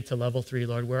getting to level 3,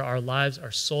 Lord, where our lives are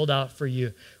sold out for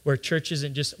you, where church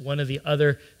isn't just one of the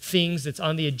other things that's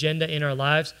on the agenda in our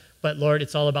lives, but Lord,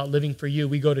 it's all about living for you.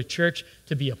 We go to church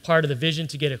to be a part of the vision,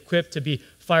 to get equipped, to be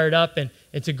fired up, and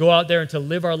to go out there and to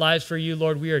live our lives for you.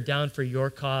 Lord, we are down for your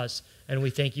cause. And we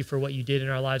thank you for what you did in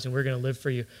our lives, and we're going to live for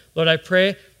you. Lord, I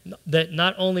pray that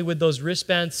not only would those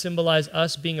wristbands symbolize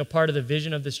us being a part of the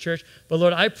vision of this church, but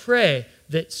Lord, I pray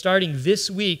that starting this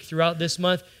week, throughout this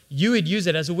month, you would use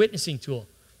it as a witnessing tool.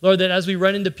 Lord, that as we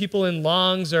run into people in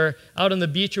Longs or out on the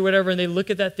beach or whatever, and they look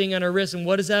at that thing on our wrist, and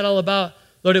what is that all about?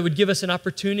 Lord, it would give us an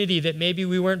opportunity that maybe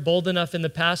we weren't bold enough in the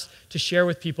past to share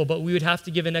with people, but we would have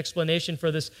to give an explanation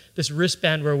for this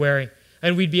wristband we're wearing.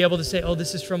 And we'd be able to say, oh,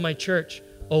 this is from my church.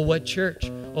 Oh, what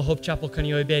church? Oh, Hope Chapel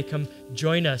Kaneohe Bay, come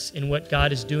join us in what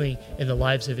God is doing in the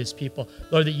lives of his people.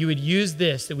 Lord, that you would use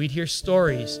this, that we'd hear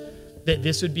stories, that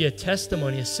this would be a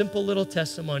testimony, a simple little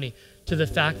testimony to the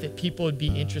fact that people would be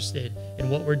interested in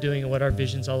what we're doing and what our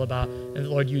vision's all about. And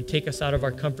Lord, you would take us out of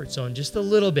our comfort zone just a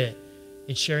little bit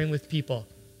in sharing with people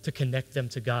to connect them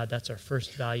to God. That's our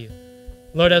first value.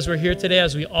 Lord, as we're here today,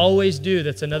 as we always do,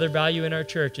 that's another value in our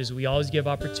church, is we always give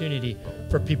opportunity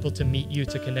for people to meet you,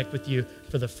 to connect with you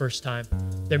for the first time.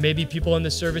 There may be people in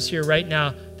the service here right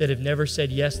now that have never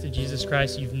said yes to Jesus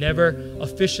Christ. You've never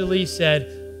officially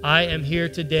said, I am here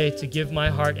today to give my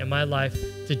heart and my life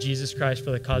to Jesus Christ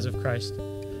for the cause of Christ.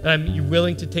 I'm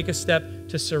willing to take a step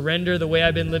to surrender the way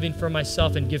I've been living for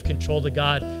myself and give control to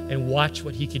God and watch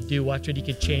what he could do, watch what he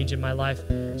could change in my life.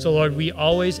 So Lord, we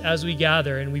always, as we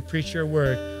gather and we preach your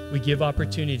word, we give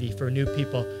opportunity for new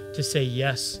people to say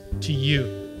yes to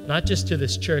you, not just to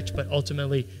this church, but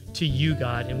ultimately to you,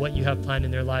 God, and what you have planned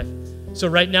in their life. So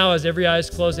right now, as every eye is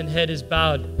closed and head is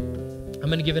bowed, I'm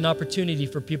going to give an opportunity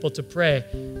for people to pray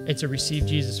and to receive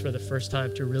Jesus for the first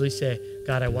time, to really say,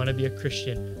 God, I want to be a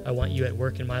Christian. I want you at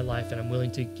work in my life, and I'm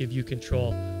willing to give you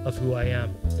control of who I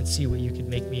am and see what you can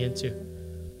make me into.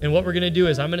 And what we're going to do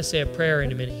is I'm going to say a prayer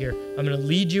in a minute here. I'm going to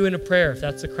lead you in a prayer, if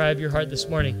that's the cry of your heart this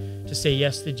morning, to say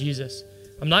yes to Jesus.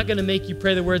 I'm not going to make you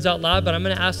pray the words out loud, but I'm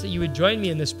going to ask that you would join me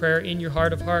in this prayer in your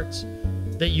heart of hearts,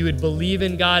 that you would believe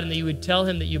in God and that you would tell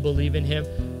him that you believe in him,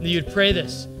 and that you would pray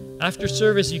this. After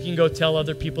service, you can go tell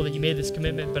other people that you made this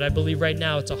commitment, but I believe right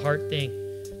now it's a heart thing.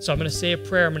 So I'm going to say a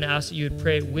prayer. I'm going to ask that you would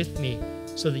pray it with me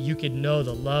so that you could know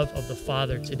the love of the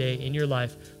Father today in your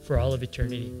life for all of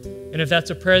eternity. And if that's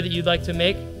a prayer that you'd like to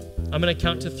make, I'm going to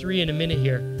count to 3 in a minute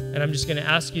here, and I'm just going to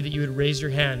ask you that you would raise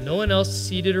your hand. No one else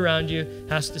seated around you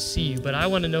has to see you, but I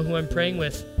want to know who I'm praying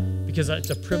with, because it's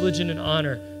a privilege and an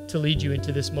honor to lead you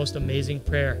into this most amazing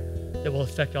prayer that will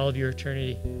affect all of your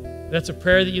eternity. If that's a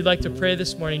prayer that you'd like to pray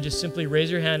this morning, just simply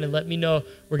raise your hand and let me know.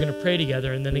 We're going to pray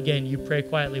together, and then again, you pray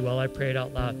quietly while I pray it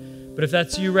out loud. But if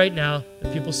that's you right now, the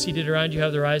people seated around you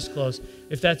have their eyes closed.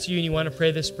 If that's you and you want to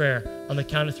pray this prayer, on the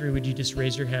count of 3, would you just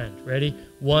raise your hand? Ready?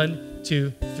 1,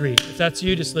 2, 3. If that's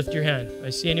you, just lift your hand. I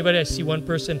see anybody? I see one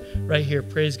person right here.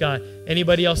 Praise God.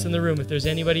 Anybody else in the room? If there's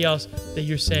anybody else that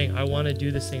you're saying, I want to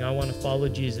do this thing, I want to follow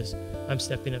Jesus, I'm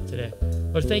stepping up today.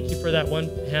 Lord, thank you for that one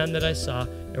hand that I saw,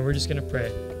 and we're just going to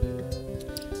pray.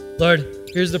 Lord,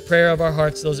 here's the prayer of our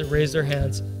hearts, those that raise their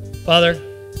hands. Father,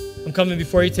 I'm coming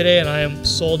before you today, and I am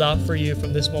sold out for you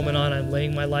from this moment on. I'm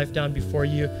laying my life down before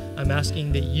you. I'm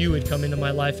asking that you would come into my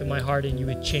life and my heart, and you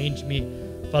would change me.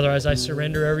 Father, as I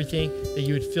surrender everything, that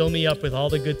you would fill me up with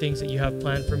all the good things that you have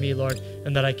planned for me, Lord,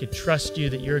 and that I could trust you,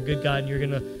 that you're a good God, and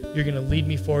you're gonna lead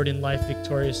me forward in life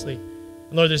victoriously.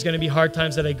 And Lord, there's going to be hard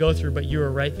times that I go through, but you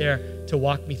are right there to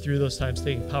walk me through those times, to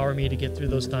empower me to get through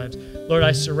those times. Lord,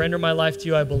 I surrender my life to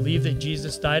you. I believe that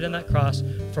Jesus died on that cross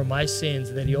for my sins,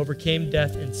 and that he overcame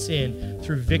death and sin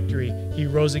through victory. He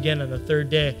rose again on the 3rd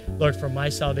day, Lord, for my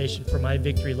salvation, for my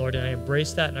victory, Lord, and I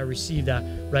embrace that and I receive that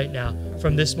right now.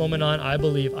 From this moment on, I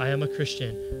believe I am a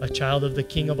Christian, a child of the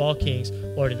King of all kings,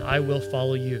 Lord, and I will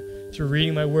follow you through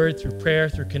reading my word, through prayer,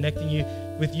 through connecting you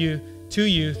with you, to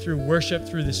you, through worship,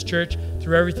 through this church,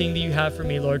 through everything that you have for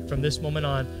me, Lord. From this moment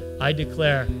on, I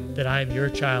declare that I am your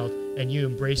child and you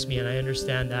embrace me, and I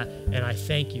understand that, and I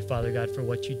thank you, Father God, for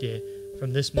what you did.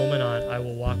 From this moment on, I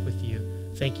will walk with you.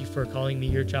 Thank you for calling me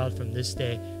your child from this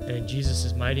day, and in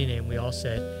Jesus' mighty name, we all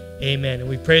said amen. And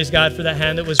we praise God for that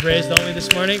hand that was raised, don't we,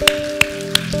 this morning?